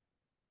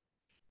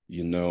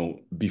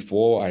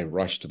 Before I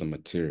rush to the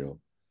material,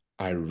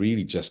 I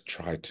really just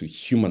try to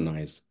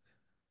humanize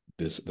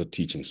the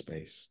teaching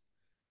space.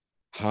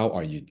 How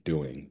are you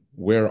doing?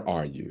 Where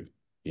are you?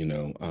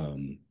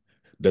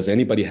 Does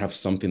anybody have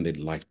something they'd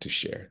like to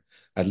share?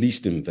 At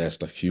least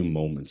invest a few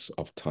moments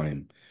of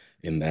time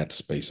in that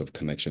space of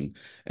connection.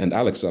 And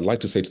Alex, I'd like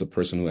to say to the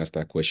person who asked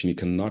that question, you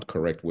cannot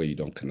correct where you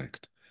don't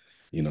connect.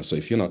 So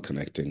if you're not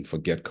connecting,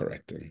 forget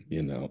correcting,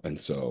 and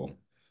so,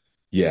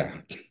 yeah.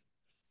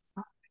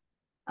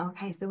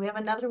 Okay, so we have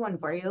another one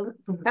for you,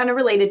 kind of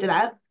related to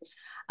that.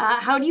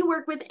 How do you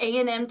work with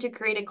A&M to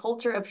create a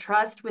culture of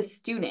trust with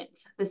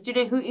students? The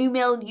student who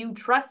emailed you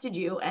trusted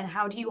you, and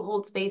how do you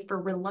hold space for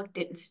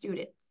reluctant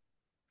students?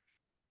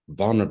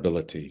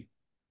 Vulnerability.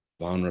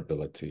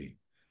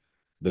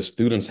 The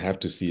students have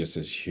to see us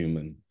as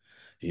human.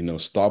 I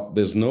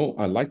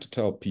like to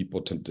tell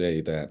people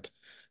today that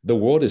the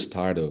world is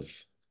tired of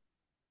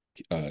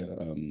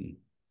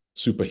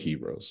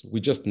superheroes. We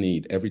just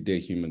need everyday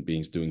human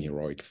beings doing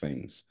heroic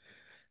things.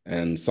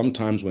 And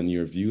sometimes when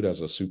you're viewed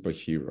as a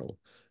superhero,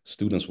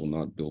 students will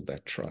not build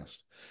that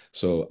trust.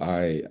 So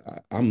I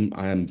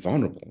am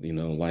vulnerable,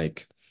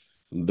 like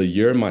the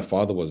year my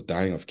father was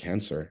dying of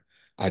cancer,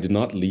 I did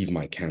not leave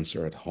my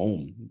cancer at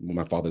home,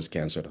 my father's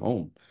cancer at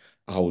home.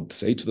 I would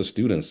say to the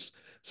students,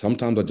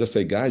 sometimes I just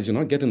say, guys, you're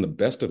not getting the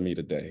best of me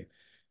today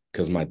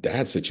because my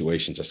dad's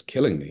situation just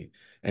killing me.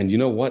 And you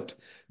know what?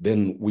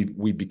 Then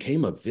we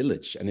became a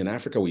village. And in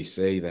Africa, we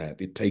say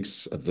that it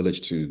takes a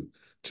village to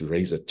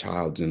raise a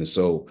child. And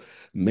so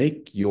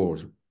make your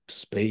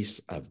space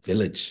a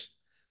village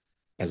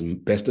as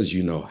best as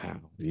you know how,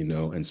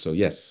 And so,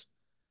 yes.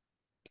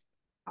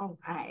 All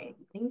right.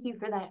 Thank you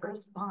for that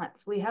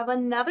response. We have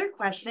another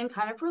question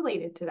kind of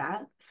related to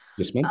that.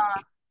 Yes, ma'am.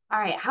 All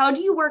right. How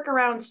do you work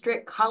around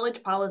strict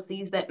college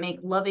policies that make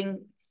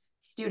loving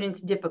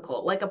students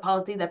difficult, like a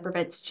policy that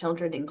prevents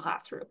children in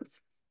classrooms?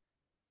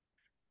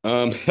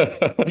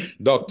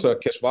 Dr.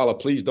 Keshvala,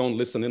 please don't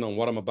listen in on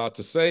what I'm about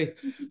to say.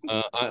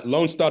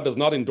 Lone Star does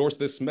not endorse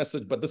this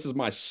message, but this is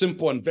my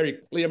simple and very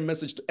clear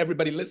message to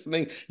everybody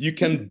listening. You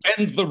can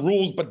bend the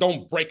rules, but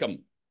don't break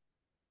them.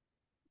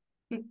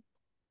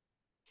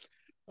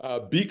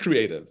 Be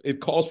creative.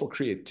 It calls for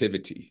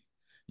creativity.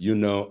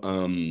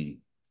 I'm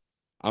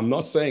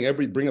not saying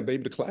bring a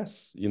baby to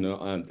class.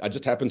 I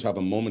just happened to have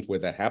a moment where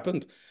that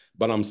happened,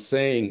 but I'm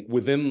saying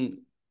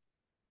within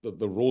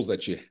the rules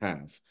that you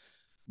have,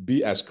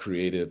 be as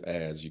creative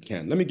as you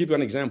can. Let me give you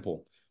an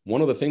example.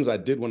 One of the things I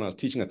did when I was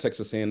teaching at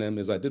Texas A&M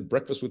is I did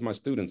breakfast with my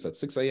students at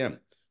 6 a.m.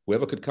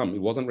 Whoever could come,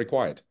 it wasn't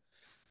required.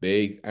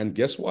 And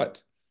guess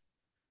what?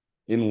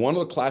 In one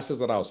of the classes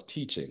that I was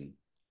teaching,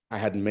 I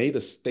had made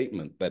a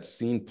statement that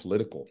seemed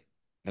political.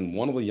 And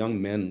one of the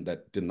young men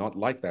that did not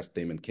like that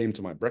statement came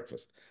to my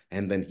breakfast.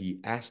 And then he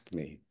asked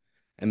me.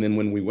 And then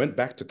when we went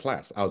back to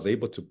class, I was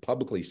able to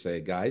publicly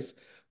say, guys,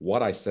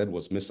 what I said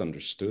was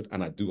misunderstood,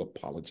 and I do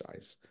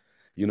apologize.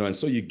 And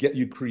so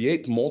you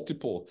create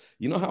multiple,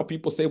 how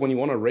people say when you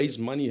want to raise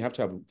money, you have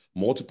to have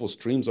multiple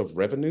streams of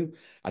revenue.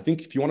 I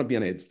think if you want to be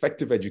an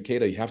effective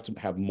educator, you have to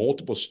have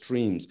multiple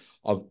streams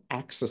of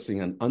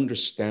accessing and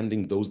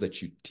understanding those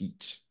that you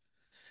teach.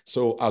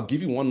 So I'll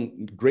give you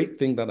one great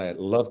thing that I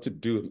love to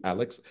do,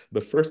 Alex.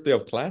 The first day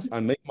of class, I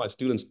make my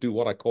students do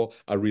what I call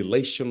a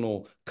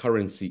relational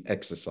currency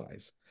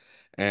exercise.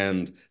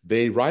 And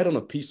they write on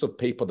a piece of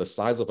paper the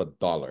size of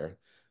 $1.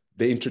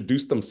 They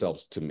introduce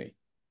themselves to me.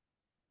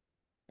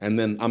 And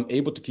then I'm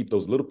able to keep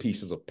those little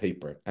pieces of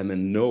paper and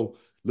then know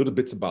little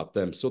bits about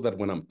them so that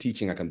when I'm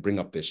teaching, I can bring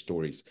up their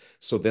stories.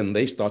 So then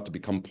they start to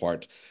become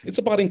part. It's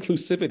about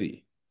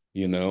inclusivity,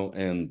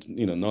 and,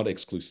 not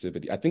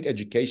exclusivity. I think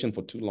education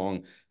for too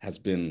long has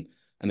been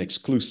an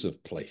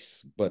exclusive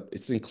place, but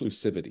it's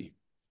inclusivity.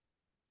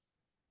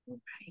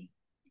 Okay.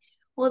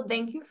 Well,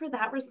 thank you for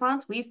that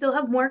response. We still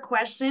have more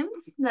questions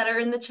that are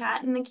in the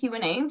chat and the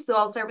Q&A, so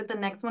I'll start with the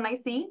next one I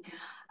see.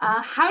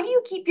 How do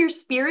you keep your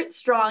spirit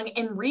strong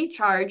and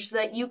recharge so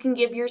that you can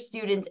give your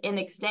students and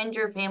extend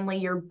your family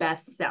your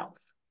best self?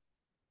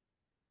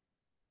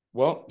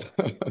 Well,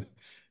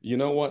 you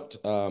know what?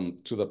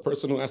 To the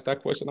person who asked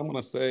that question, I'm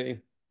going to say,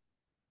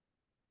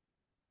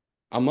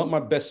 I'm not my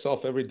best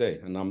self every day,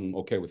 and I'm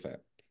okay with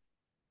that.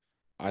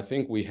 I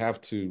think we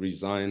have to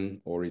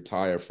resign or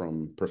retire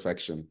from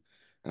perfection.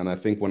 And I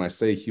think when I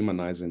say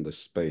humanizing the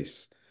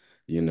space,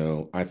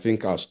 I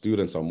think our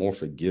students are more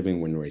forgiving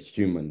when we're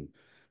human,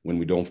 when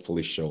we don't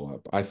fully show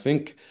up. I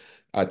think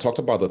I talked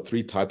about the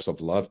 3 types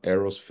of love,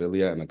 eros,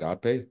 philia, and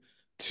agape.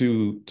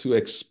 To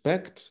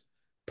expect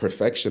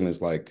perfection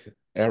is like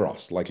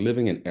eros, like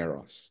living in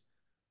eros.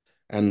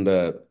 And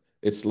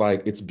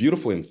it's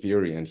beautiful in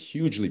theory and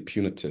hugely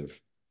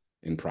punitive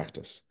in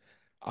practice.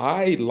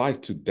 I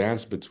like to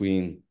dance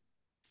between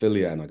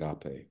philia and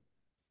agape,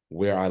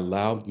 where I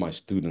allowed my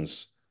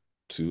students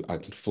to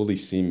fully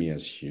see me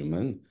as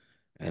human.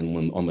 And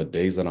when on the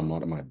days that I'm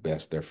not at my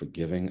best, they're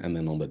forgiving. And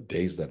then on the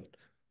days that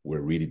we're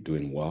really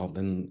doing well,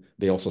 then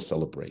they also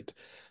celebrate.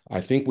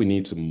 I think we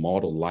need to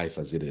model life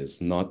as it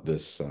is, not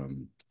this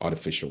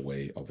artificial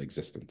way of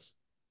existence.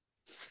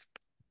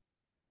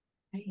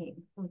 Right.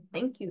 Well,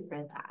 thank you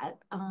for that.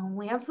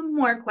 We have some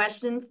more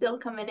questions still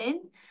coming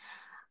in.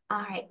 All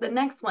right, the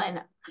next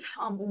one.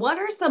 What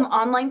are some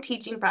online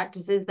teaching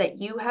practices that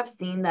you have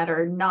seen that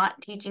are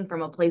not teaching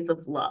from a place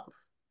of love?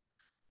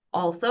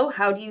 Also,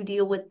 how do you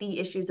deal with the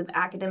issues of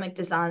academic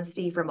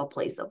dishonesty from a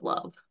place of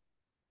love?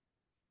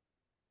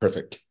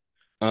 Perfect.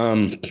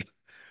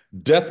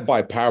 Death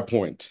by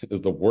PowerPoint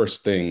is the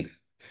worst thing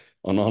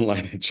on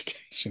online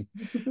education.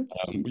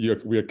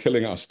 We are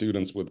killing our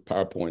students with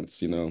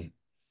PowerPoints,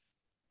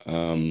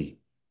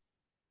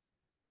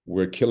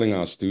 We're killing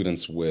our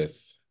students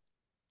with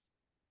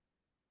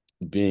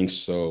being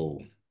so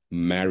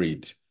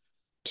married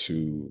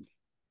to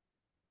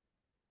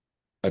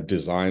a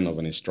design of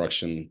an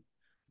instruction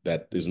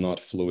that is not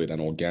fluid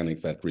and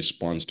organic, that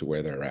responds to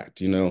where they're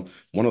at.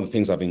 One of the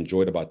things I've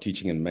enjoyed about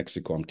teaching in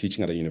Mexico, I'm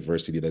teaching at a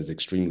university that is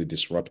extremely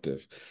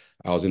disruptive.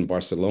 I was in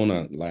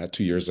Barcelona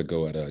 2 years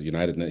ago at a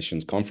United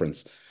Nations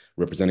conference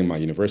representing my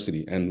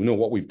university. And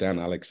what we've done,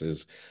 Alex,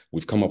 is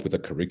we've come up with a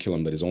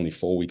curriculum that is only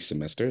 4-week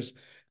semesters.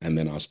 And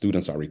then our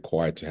students are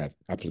required to have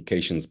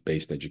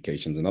applications-based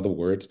education. In other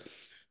words,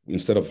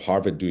 instead of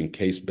Harvard doing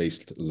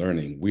case-based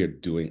learning, we are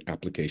doing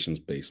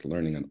applications-based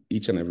learning. And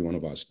each and every one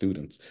of our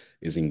students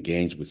is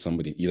engaged with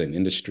somebody either in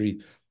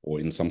industry or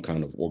in some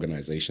kind of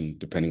organization,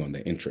 depending on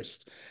their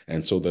interest.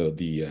 And so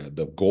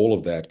the goal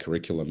of that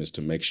curriculum is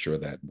to make sure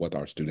that what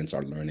our students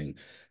are learning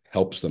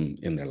helps them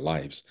in their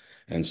lives.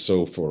 And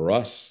so for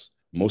us,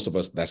 most of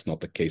us, that's not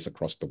the case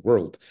across the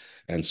world.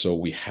 And so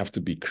we have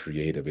to be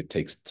creative. It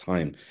takes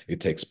time. It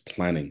takes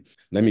planning.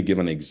 Let me give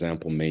an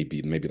example,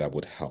 maybe that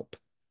would help.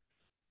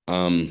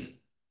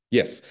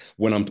 Yes,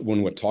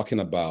 when we're talking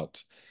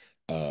about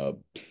the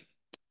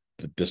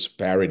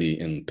disparity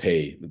in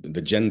pay,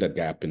 the gender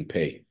gap in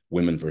pay,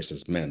 women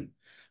versus men,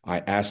 I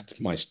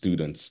asked my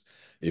students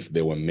if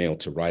they were male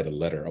to write a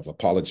letter of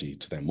apology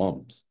to their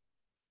moms.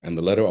 And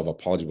the letter of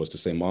apology was to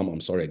say, Mom, I'm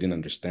sorry, I didn't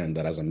understand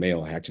that as a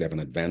male, I actually have an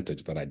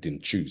advantage that I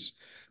didn't choose.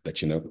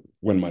 That,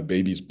 when my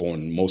baby's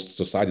born, most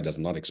society does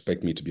not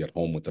expect me to be at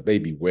home with the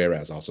baby,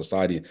 whereas our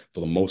society, for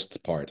the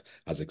most part,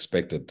 has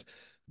expected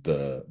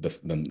the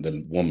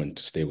woman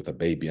to stay with a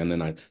baby. And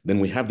then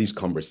we have these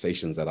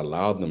conversations that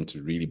allow them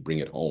to really bring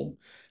it home.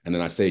 And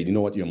then I say, you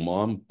know what, your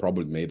mom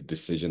probably made a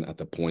decision at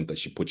the point that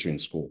she put you in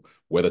school,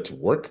 whether to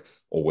work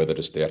or whether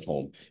to stay at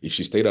home. If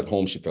she stayed at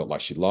home, she felt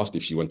like she lost.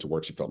 If she went to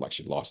work, she felt like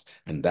she lost.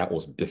 And that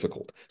was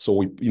difficult. So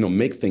we,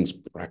 make things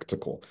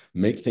practical,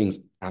 make things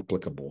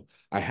applicable.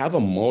 I have a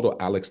model,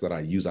 Alex, that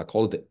I use. I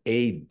call it the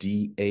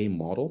ADA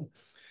model.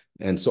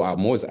 And so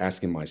I'm always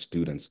asking my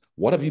students,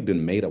 what have you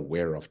been made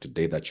aware of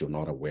today that you're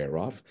not aware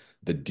of?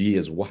 The D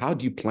is, well, how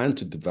do you plan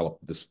to develop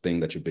this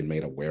thing that you've been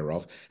made aware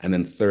of? And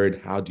then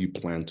third, how do you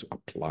plan to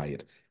apply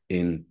it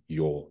in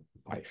your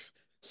life?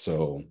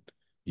 So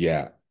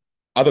yeah.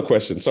 Other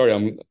questions? Sorry,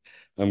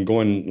 I'm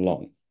going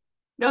long.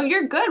 No,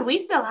 you're good. We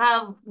still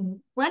have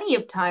plenty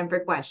of time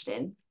for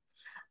questions.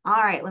 All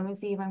right, let me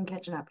see if I'm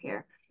catching up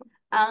here.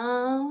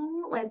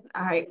 All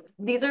right,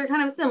 these are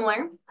kind of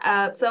similar.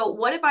 So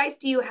what advice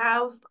do you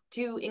have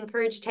to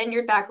encourage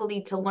tenured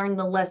faculty to learn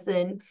the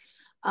lesson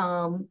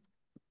of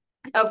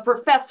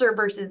professor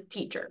versus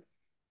teacher?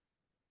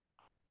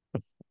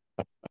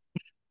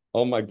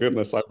 Oh my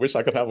goodness, I wish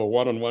I could have a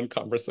one-on-one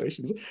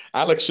conversations.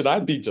 Alex, should I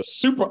be just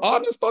super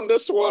honest on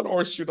this one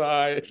or should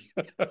I?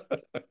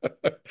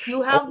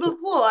 You have the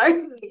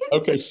floor.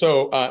 Okay,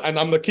 so, and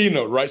I'm the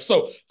keynote, right?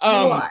 So, you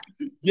are.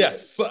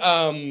 Yes,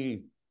 I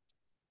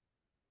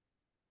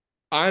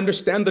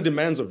understand the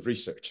demands of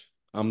research.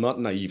 I'm not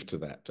naive to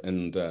that.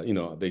 And,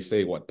 they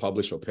say what,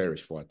 publish or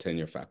perish for a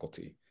tenure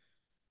faculty.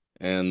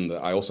 And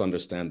I also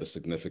understand the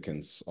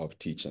significance of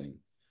teaching.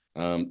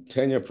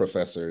 Tenure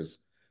professors,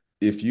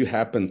 if you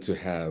happen to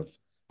have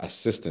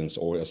assistants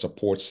or a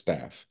support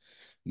staff,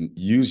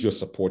 use your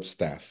support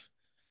staff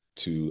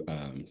to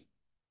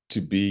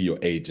be your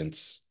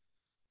agents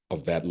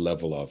of that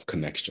level of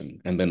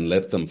connection, and then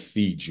let them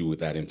feed you with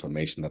that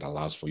information that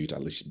allows for you to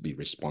at least be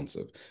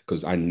responsive.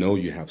 Because I know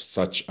you have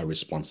such a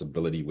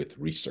responsibility with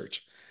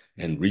research,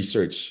 and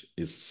research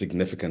is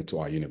significant to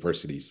our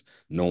universities.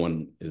 No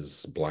one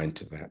is blind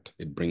to that.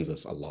 It brings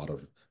us a lot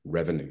of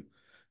revenue,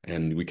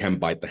 and we can't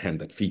bite the hand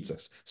that feeds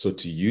us. So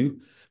to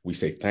you, we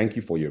say thank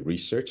you for your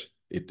research.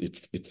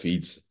 It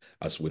feeds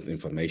us with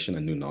information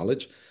and new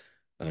knowledge.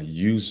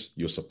 Use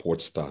your support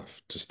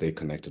staff to stay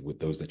connected with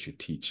those that you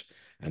teach.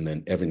 And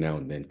then every now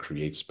and then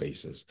create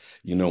spaces.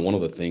 One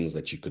of the things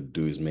that you could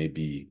do is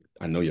maybe,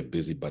 I know you're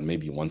busy, but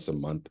maybe once a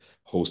month,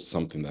 host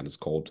something that is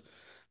called,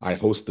 I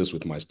host this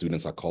with my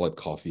students. I call it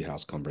Coffee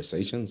House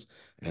Conversations.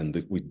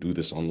 And we do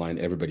this online.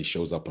 Everybody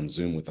shows up on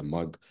Zoom with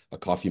a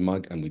coffee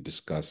mug, and we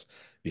discuss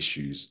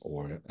issues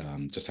or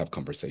just have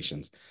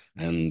conversations.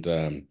 And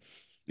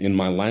in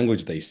my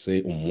language, they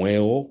say,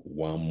 umweo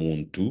wa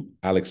muntu.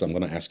 Alex, I'm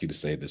going to ask you to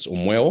say this.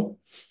 Umweo.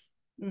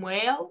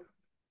 Umweo.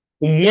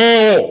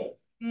 Umweo.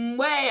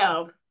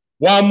 Umweo.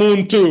 Wa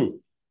muntu.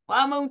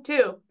 Wa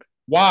muntu.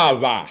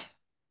 Wawa.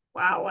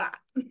 Wawa.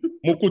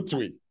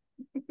 Mukutwi.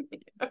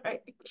 All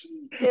right.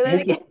 Say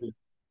that again.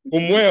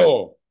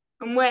 Umweo.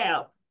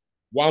 Umweo.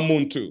 Wa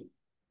muntu.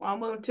 Wa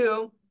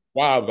muntu.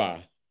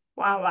 Wawa.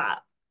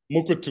 Wawa.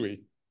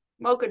 Mukutwi.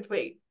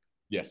 Mukutwi.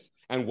 Yes.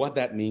 And what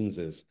that means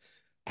is,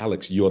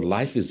 Alex, your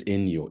life is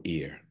in your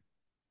ear.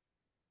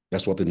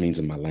 That's what it means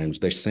in my language.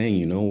 They're saying,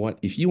 you know what?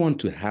 If you want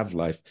to have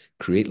life,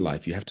 create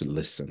life, you have to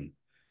listen.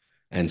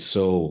 And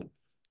so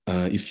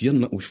if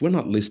we're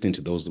not listening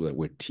to those that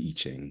we're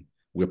teaching,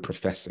 we're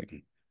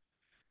professing.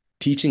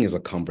 Teaching is a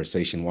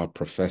conversation, while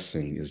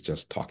professing is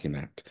just talking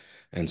at.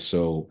 And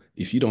so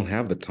if you don't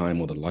have the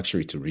time or the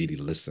luxury to really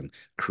listen,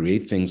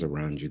 create things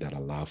around you that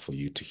allow for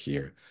you to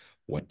hear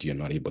what you're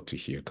not able to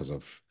hear because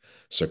of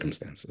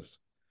circumstances.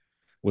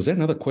 Was there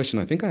another question?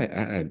 I think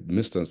I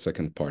missed a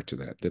second part to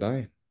that. Did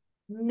I?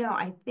 No,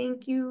 I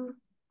think you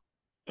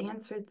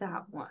answered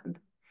that one.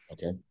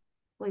 Okay.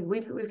 Wait,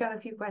 we've got a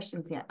few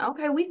questions yet.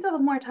 Okay, we still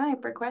have more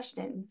time for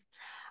questions.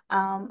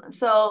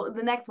 So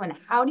the next one,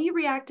 how do you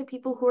react to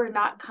people who are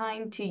not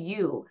kind to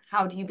you?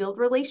 How do you build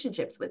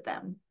relationships with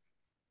them?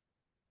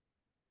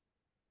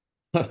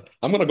 I'm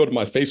going to go to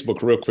my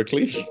Facebook real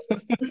quickly.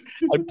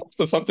 I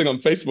posted something on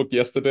Facebook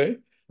yesterday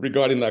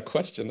regarding that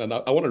question, and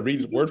I want to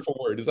read it word for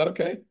word. Is that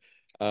okay?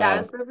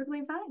 That is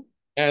perfectly fine.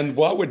 And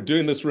while we're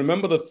doing this,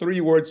 remember the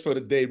 3 words for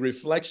the day: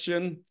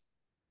 reflection,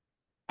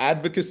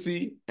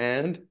 advocacy,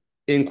 and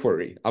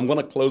inquiry. I'm going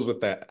to close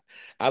with that.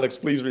 Alex,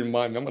 please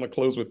remind me. I'm going to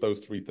close with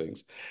those three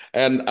things.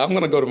 And I'm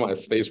going to go to my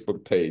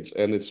Facebook page.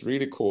 And it's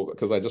really cool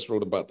because I just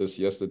wrote about this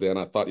yesterday and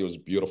I thought it was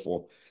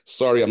beautiful.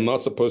 Sorry, I'm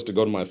not supposed to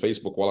go to my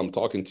Facebook while I'm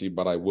talking to you,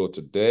 but I will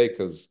today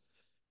because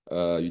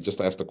you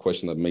just asked a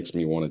question that makes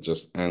me want to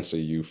just answer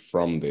you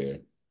from there.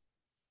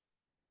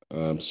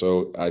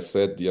 So I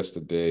said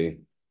yesterday,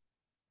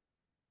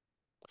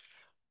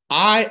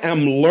 I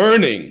am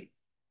learning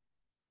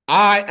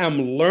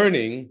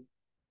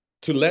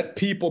to let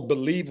people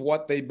believe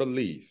what they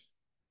believe.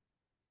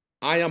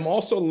 I am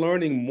also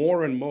learning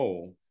more and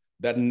more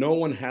that no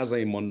one has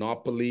a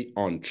monopoly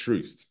on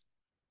truth.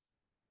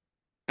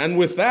 And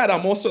with that,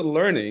 I'm also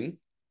learning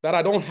that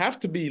I don't have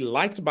to be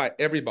liked by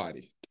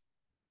everybody.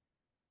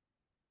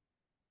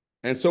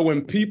 And so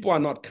when people are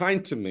not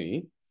kind to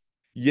me,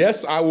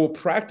 yes, I will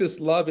practice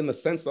love in the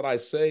sense that I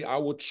say I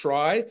will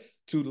try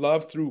to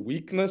love through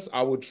weakness.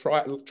 I will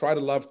try to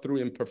love through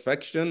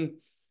imperfection.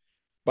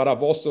 But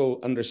I've also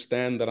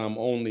understand that I'm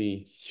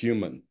only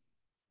human.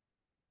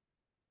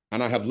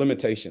 And I have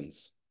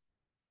limitations.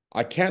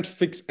 I can't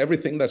fix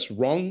everything that's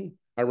wrong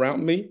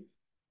around me.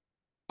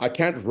 I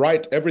can't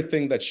right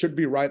everything that should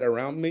be right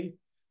around me.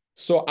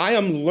 So I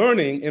am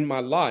learning in my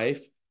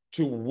life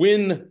to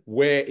win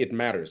where it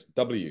matters,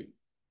 W.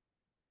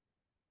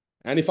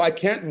 And if I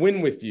can't win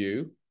with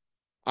you,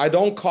 I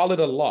don't call it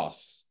a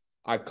loss.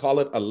 I call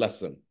it a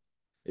lesson.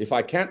 If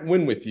I can't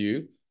win with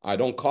you, I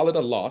don't call it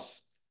a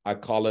loss. I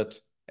call it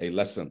a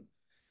lesson.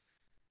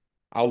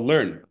 I'll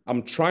learn.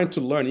 I'm trying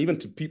to learn even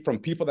from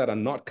people that are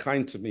not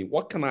kind to me.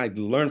 What can I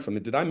learn from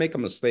it? Did I make a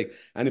mistake?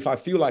 And if I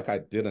feel like I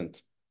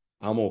didn't,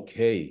 I'm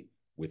okay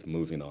with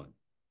moving on.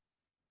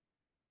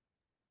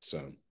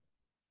 So.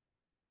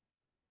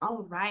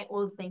 All right.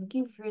 Well, thank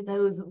you for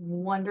that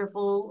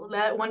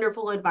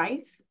wonderful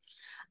advice.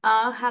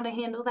 How to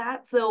handle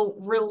that. So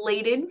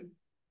related,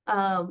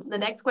 the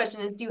next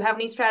question is, do you have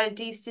any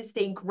strategies to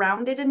stay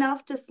grounded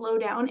enough to slow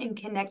down and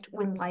connect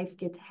when life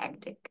gets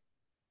hectic?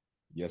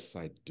 Yes,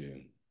 I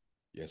do.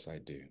 Yes, I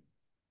do.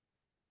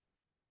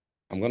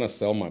 I'm going to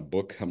sell my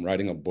book. I'm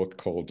writing a book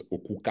called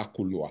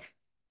Okukakulua.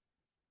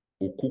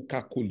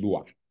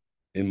 Okukakulua.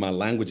 In my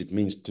language, it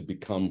means to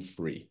become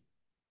free.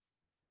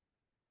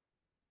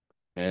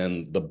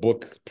 And the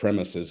book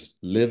premise is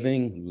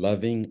living,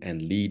 loving,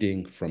 and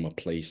leading from a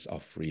place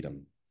of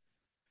freedom.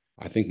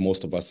 I think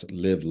most of us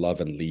live,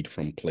 love, and lead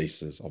from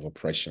places of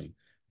oppression.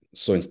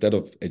 So instead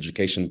of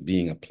education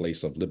being a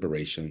place of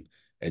liberation,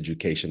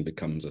 education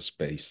becomes a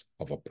space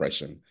of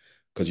oppression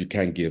because you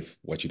can't give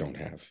what you don't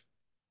have.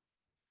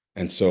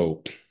 And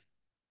so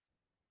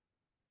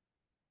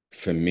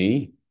for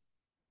me,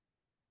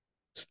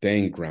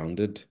 staying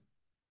grounded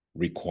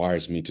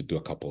requires me to do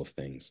a couple of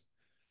things.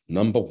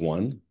 Number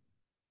one,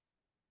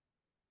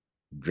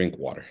 drink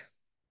water.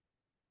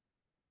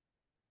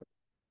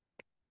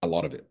 A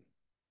lot of it.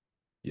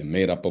 You're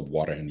made up of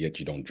water and yet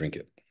you don't drink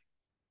it.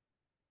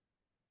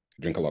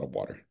 Drink a lot of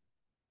water.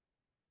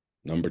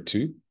 Number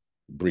two,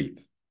 breathe.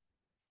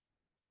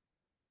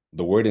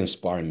 The word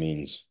inspire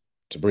means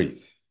to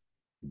breathe.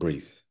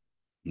 Breathe.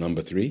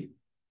 Number three,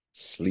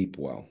 sleep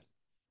well.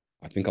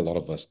 I think a lot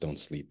of us don't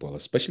sleep well,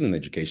 especially in the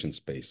education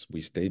space.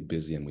 We stay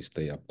busy and we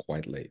stay up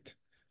quite late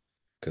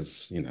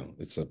because, you know,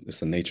 it's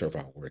the nature of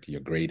our work.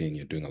 You're grading,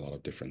 you're doing a lot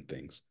of different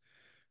things.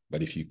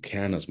 But if you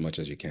can, as much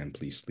as you can,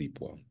 please sleep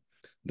well.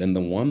 Then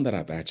the one that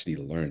I've actually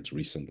learned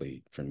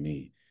recently for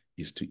me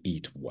is to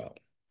eat well.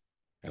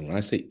 And when I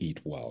say eat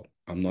well,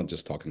 I'm not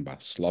just talking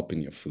about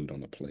slopping your food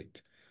on a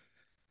plate.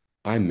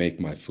 I make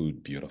my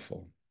food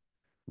beautiful.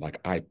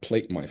 Like I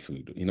plate my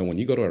food. You know, when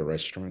you go to a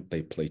restaurant,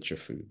 they plate your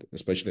food,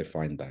 especially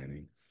fine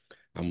dining.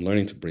 I'm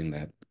learning to bring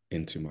that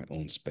into my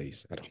own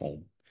space at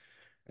home.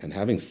 And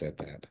having said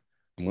that,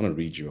 I'm going to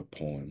read you a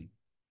poem,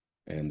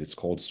 and it's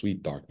called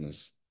Sweet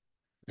Darkness.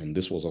 And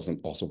this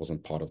also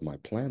wasn't part of my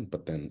plan,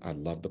 but then I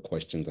love the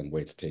questions and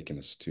where it's taken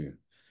us to.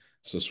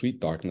 So Sweet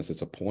Darkness,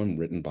 it's a poem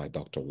written by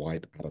Dr.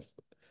 White out of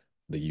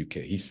the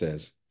UK. He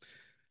says,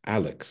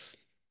 Alex,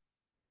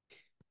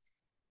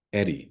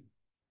 Eddie,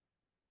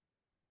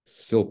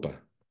 Silpa,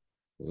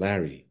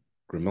 Larry,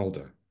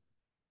 Grimelda,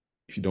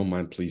 if you don't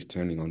mind, please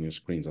turning on your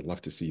screens. I'd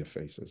love to see your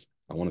faces.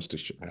 I want us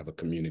to have a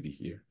community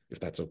here, if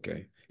that's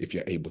okay, if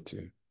you're able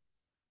to.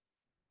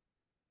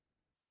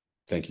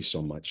 Thank you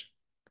so much.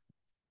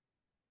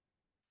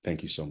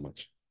 Thank you so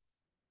much.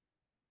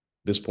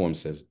 This poem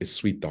says, it's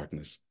Sweet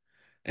Darkness.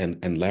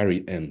 And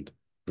Larry and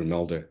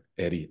Grimelda,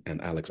 Eddie,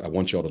 and Alex, I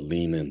want you all to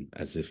lean in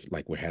as if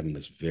like we're having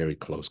this very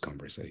close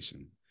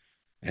conversation.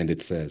 And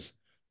it says,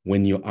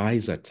 when your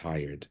eyes are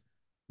tired,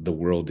 the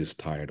world is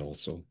tired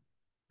also.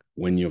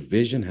 When your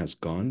vision has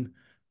gone,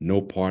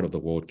 no part of the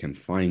world can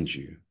find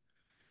you.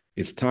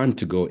 It's time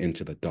to go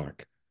into the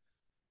dark,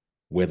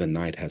 where the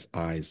night has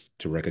eyes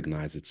to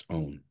recognize its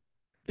own.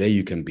 There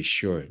you can be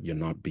sure you're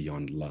not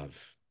beyond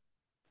love.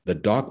 The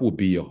dark will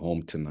be your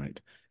home tonight.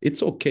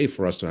 It's okay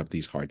for us to have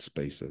these hard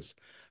spaces.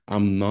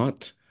 I'm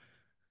not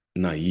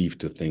naive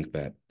to think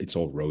that it's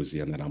all rosy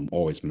and that I'm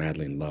always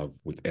madly in love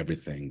with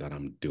everything that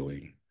I'm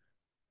doing.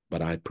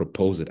 but I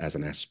propose it as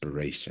an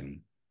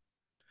aspiration.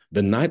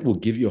 The night will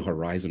give you a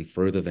horizon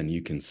further than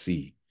you can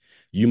see.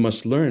 You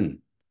must learn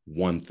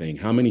one thing.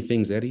 How many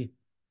things, Eddie?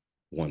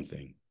 One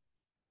thing.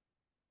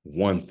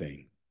 One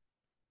thing.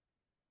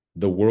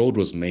 The world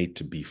was made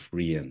to be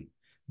free in.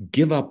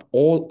 Give up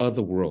all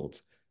other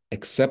worlds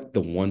except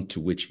the one to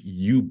which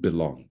you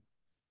belong.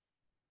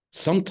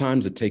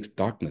 Sometimes it takes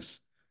darkness,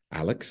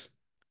 Alex.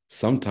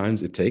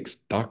 Sometimes it takes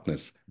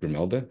darkness,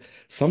 Grimelda.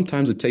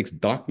 Sometimes it takes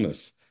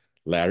darkness,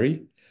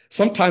 Larry.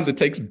 Sometimes it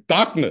takes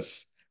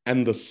darkness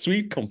and the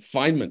sweet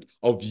confinement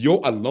of your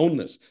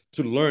aloneness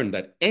to learn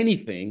that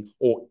anything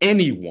or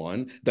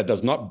anyone that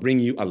does not bring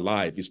you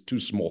alive is too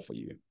small for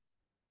you.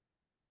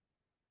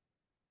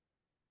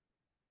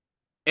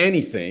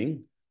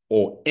 Anything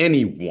or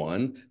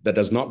anyone that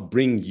does not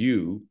bring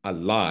you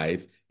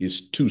alive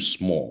is too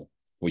small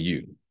for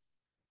you.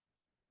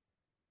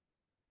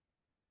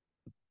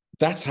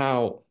 That's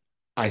how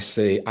I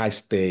say I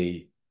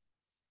stay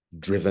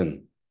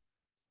driven.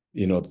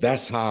 You know,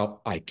 that's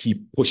how I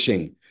keep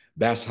pushing.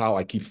 That's how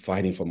I keep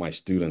fighting for my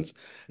students.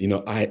 You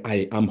know,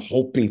 I'm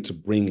hoping to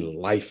bring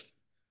life,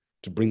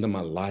 to bring them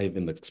alive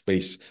in the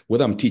space,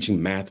 whether I'm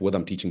teaching math, whether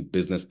I'm teaching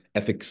business,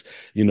 ethics,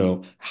 you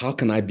know, how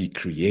can I be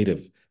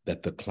creative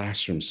that the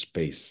classroom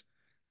space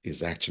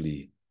is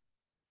actually,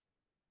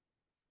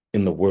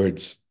 in the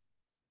words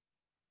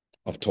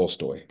of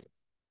Tolstoy,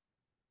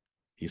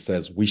 he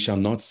says, we shall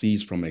not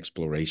cease from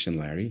exploration,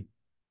 Larry.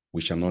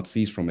 We shall not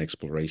cease from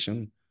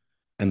exploration.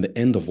 And the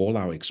end of all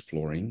our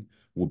exploring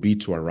will be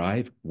to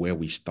arrive where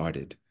we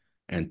started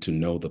and to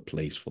know the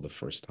place for the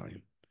first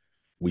time.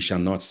 We shall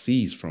not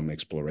cease from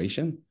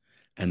exploration.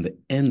 And the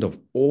end of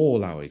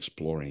all our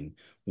exploring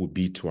will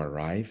be to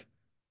arrive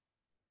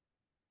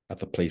at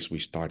the place we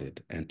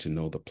started and to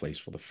know the place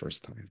for the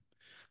first time.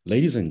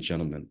 Ladies and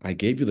gentlemen, I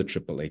gave you the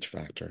triple H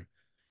factor: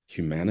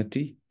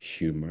 humanity,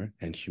 humor,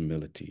 and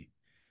humility.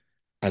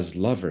 As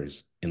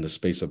lovers in the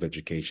space of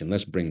education,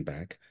 let's bring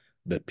back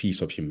the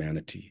piece of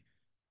humanity,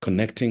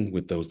 connecting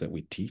with those that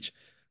we teach,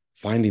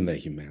 finding that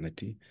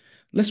humanity.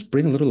 Let's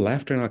bring a little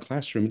laughter in our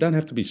classroom. It doesn't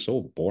have to be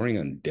so boring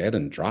and dead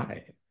and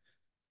dry.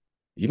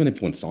 Even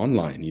if it's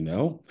online, you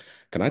know?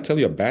 Can I tell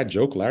you a bad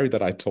joke, Larry,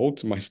 that I told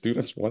to my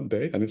students one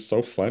day? And it's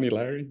so funny,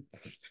 Larry.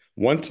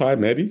 One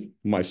time, Eddie,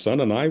 my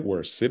son and I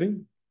were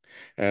sitting,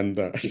 and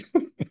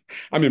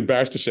I'm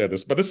embarrassed to share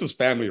this, but this is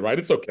family, right?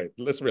 It's okay.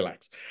 Let's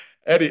relax.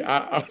 Eddie,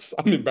 I'm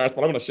embarrassed,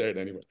 but I'm going to share it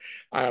anyway.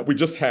 We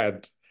just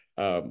had,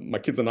 my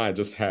kids and I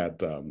just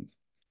had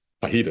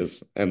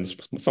fajitas and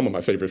some of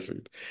my favorite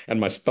food. And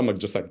my stomach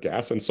just had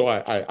gas. And so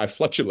I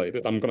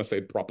flatulated. I'm going to say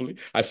it properly.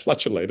 I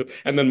flatulated.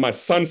 And then my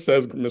son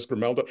says, Miss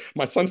Grimelda,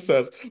 my son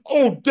says,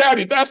 "Oh,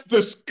 Daddy, that's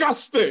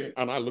disgusting."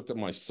 And I looked at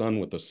my son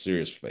with a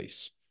serious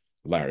face.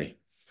 Larry,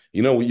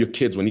 you know, your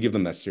kids, when you give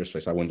them that serious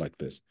face, I went like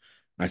this.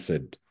 I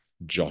said,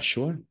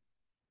 "Joshua,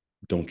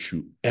 don't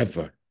you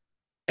ever,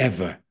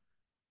 ever,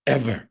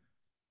 ever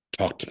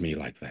talk to me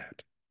like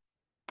that.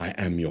 I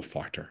am your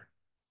farter."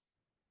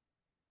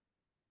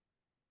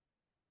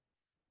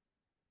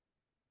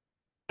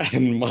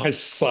 And my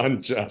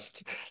son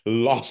just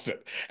lost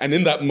it. And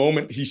in that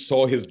moment, he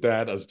saw his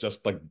dad as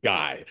just a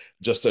guy,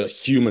 just a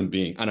human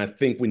being. And I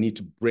think we need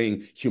to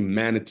bring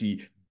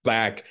humanity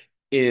back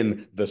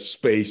in the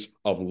space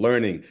of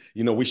learning.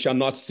 You know, we shall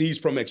not cease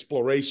from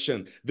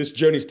exploration. This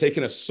journey is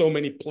taking us so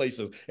many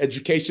places.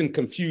 Education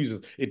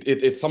confuses.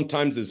 It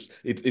sometimes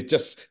it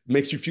just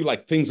makes you feel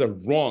like things are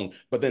wrong.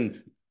 But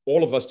then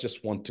all of us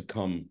just want to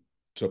come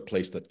to a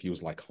place that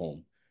feels like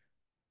home.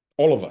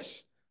 All of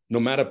us. No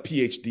matter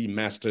PhD,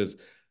 masters,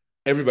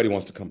 everybody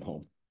wants to come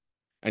home.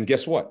 And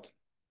guess what?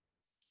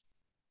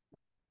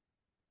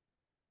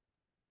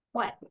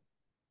 What?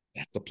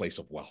 That's the place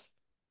of wealth.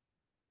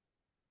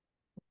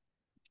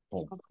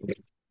 Home. Okay,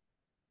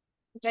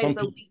 Some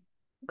so people,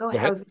 go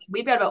ahead.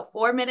 We've got about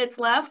 4 minutes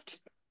left.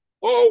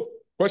 Oh,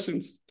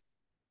 questions?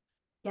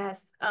 Yes.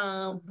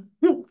 4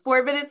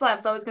 minutes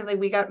left. So I was gonna say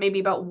we got maybe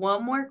about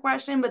one more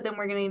question, but then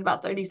we're gonna need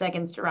about 30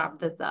 seconds to wrap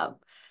this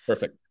up.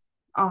 Perfect.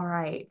 All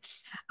right.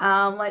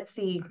 Let's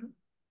see.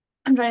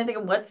 I'm trying to think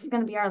of what's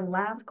going to be our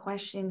last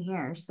question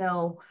here.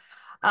 So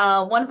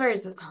one of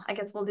ours, I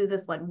guess we'll do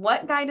this one.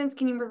 What guidance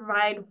can you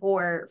provide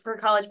for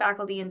college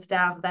faculty and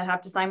staff that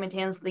have to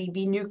simultaneously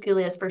be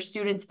nucleus for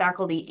students,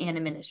 faculty, and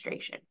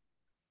administration?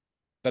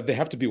 That they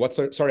have to be what?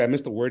 Sorry, I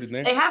missed the word in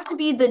there. They have to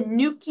be the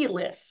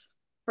nucleus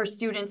for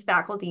students,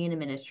 faculty, and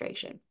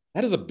administration.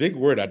 That is a big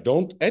word.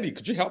 Eddie,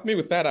 could you help me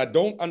with that? I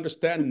don't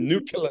understand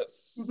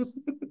nucleus.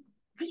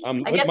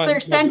 I guess their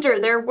center,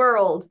 their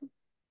world.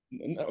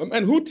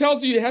 And who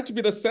tells you have to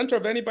be the center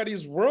of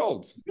anybody's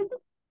world?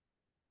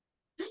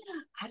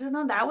 I don't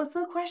know. That was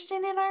the question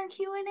in our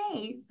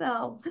Q&A.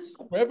 So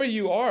wherever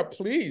you are,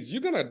 please,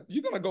 you're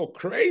gonna go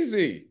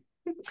crazy.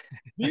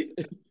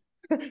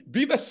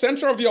 Be the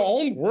center of your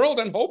own world,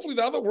 and hopefully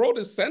the other world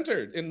is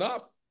centered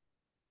enough.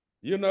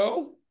 You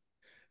know,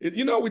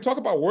 we talk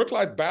about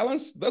work-life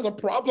balance. There's a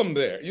problem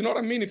there. You know what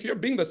I mean? If you're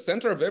being the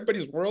center of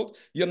everybody's world,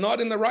 you're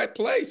not in the right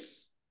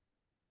place.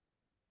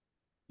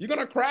 You're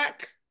gonna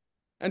crack.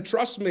 And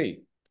trust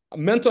me,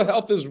 Mental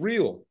health is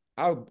real.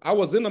 I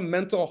was in a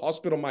mental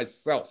hospital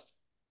myself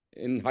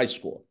in high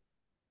school.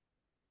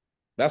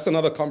 That's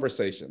another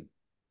conversation.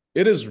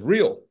 It is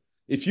real.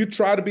 If you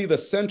try to be the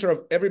center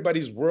of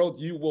everybody's world,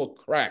 you will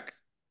crack.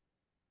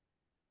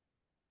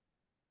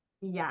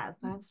 Yeah,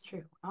 that's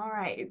true. All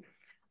right.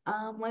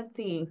 Let's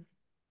see.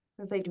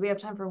 Let's say, do we have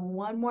time for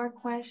one more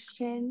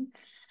question?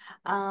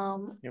 Yeah,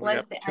 we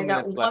Let's got see. 2 I got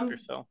minutes one. left or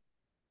so.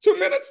 2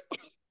 minutes?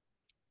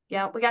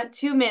 Yeah, we got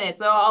 2 minutes.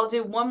 So I'll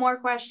do one more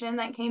question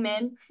that came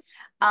in.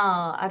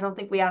 I don't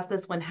think we asked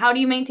this one. How do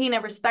you maintain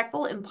a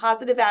respectful and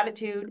positive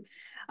attitude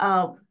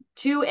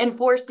to and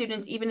for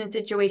students, even in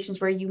situations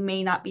where you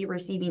may not be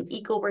receiving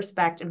equal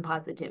respect and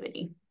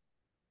positivity?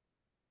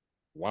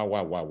 Wow,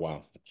 wow, wow,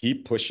 wow.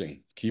 Keep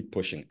pushing, keep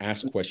pushing.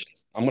 Ask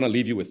questions. I'm going to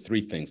leave you with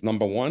 3 things.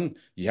 Number 1,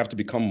 you have to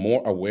become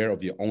more aware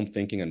of your own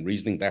thinking and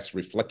reasoning. That's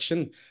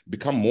reflection.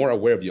 Become more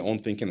aware of your own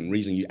thinking and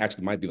reasoning. You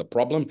actually might be the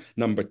problem.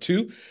 Number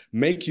 2,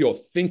 make your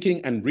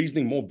thinking and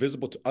reasoning more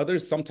visible to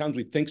others. Sometimes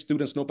we think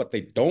students know, but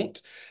they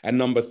don't. And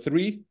number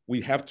 3,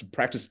 we have to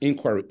practice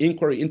inquiry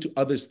into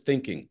others'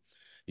 thinking.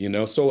 You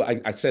know, so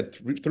I said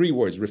 3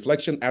 words: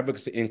 reflection,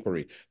 advocacy,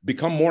 inquiry.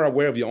 Become more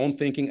aware of your own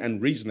thinking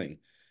and reasoning.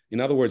 In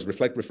other words,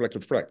 reflect, reflect,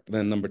 reflect.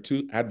 Then number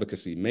 2,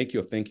 advocacy. Make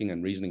your thinking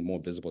and reasoning more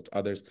visible to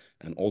others.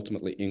 And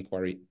ultimately,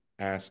 inquiry,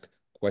 ask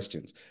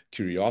questions.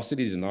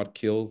 Curiosity did not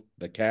kill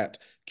the cat.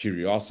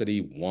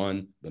 Curiosity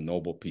won the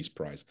Nobel Peace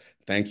Prize.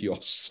 Thank you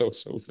all so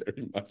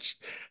very much.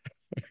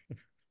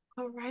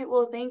 All right,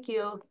 well, thank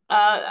you.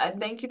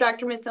 Thank you,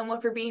 Dr.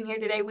 Musoma, for being here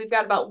today. We've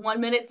got about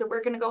 1 minute, so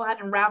we're going to go ahead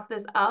and wrap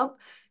this up.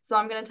 So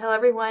I'm going to tell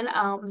everyone,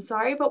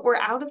 sorry, but we're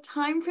out of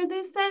time for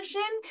this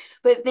session.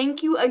 But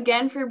thank you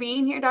again for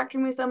being here, Dr.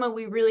 Musoma.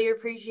 We really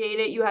appreciate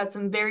it. You had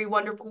some very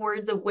wonderful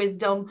words of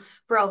wisdom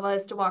for all of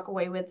us to walk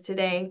away with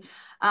today.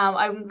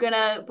 I'm going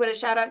to put a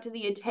shout out to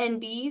the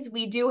attendees.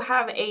 We do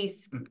have a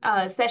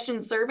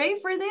session survey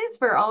for this,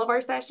 for all of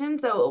our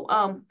sessions.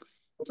 So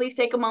please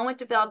take a moment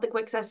to fill out the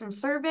quick session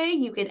survey.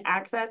 You can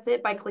access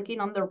it by clicking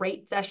on the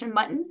rate session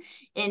button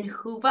in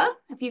Whova,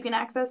 if you can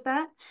access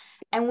that.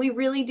 And we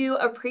really do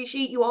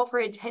appreciate you all for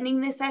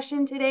attending this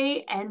session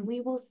today, and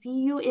we will see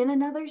you in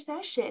another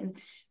session.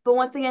 But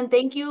once again,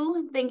 thank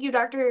you. Thank you,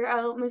 Dr.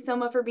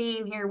 Musoma, for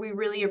being here. We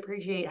really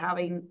appreciate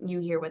having you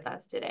here with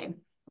us today.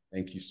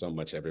 Thank you so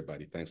much,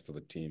 everybody. Thanks to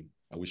the team.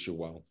 I wish you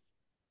well.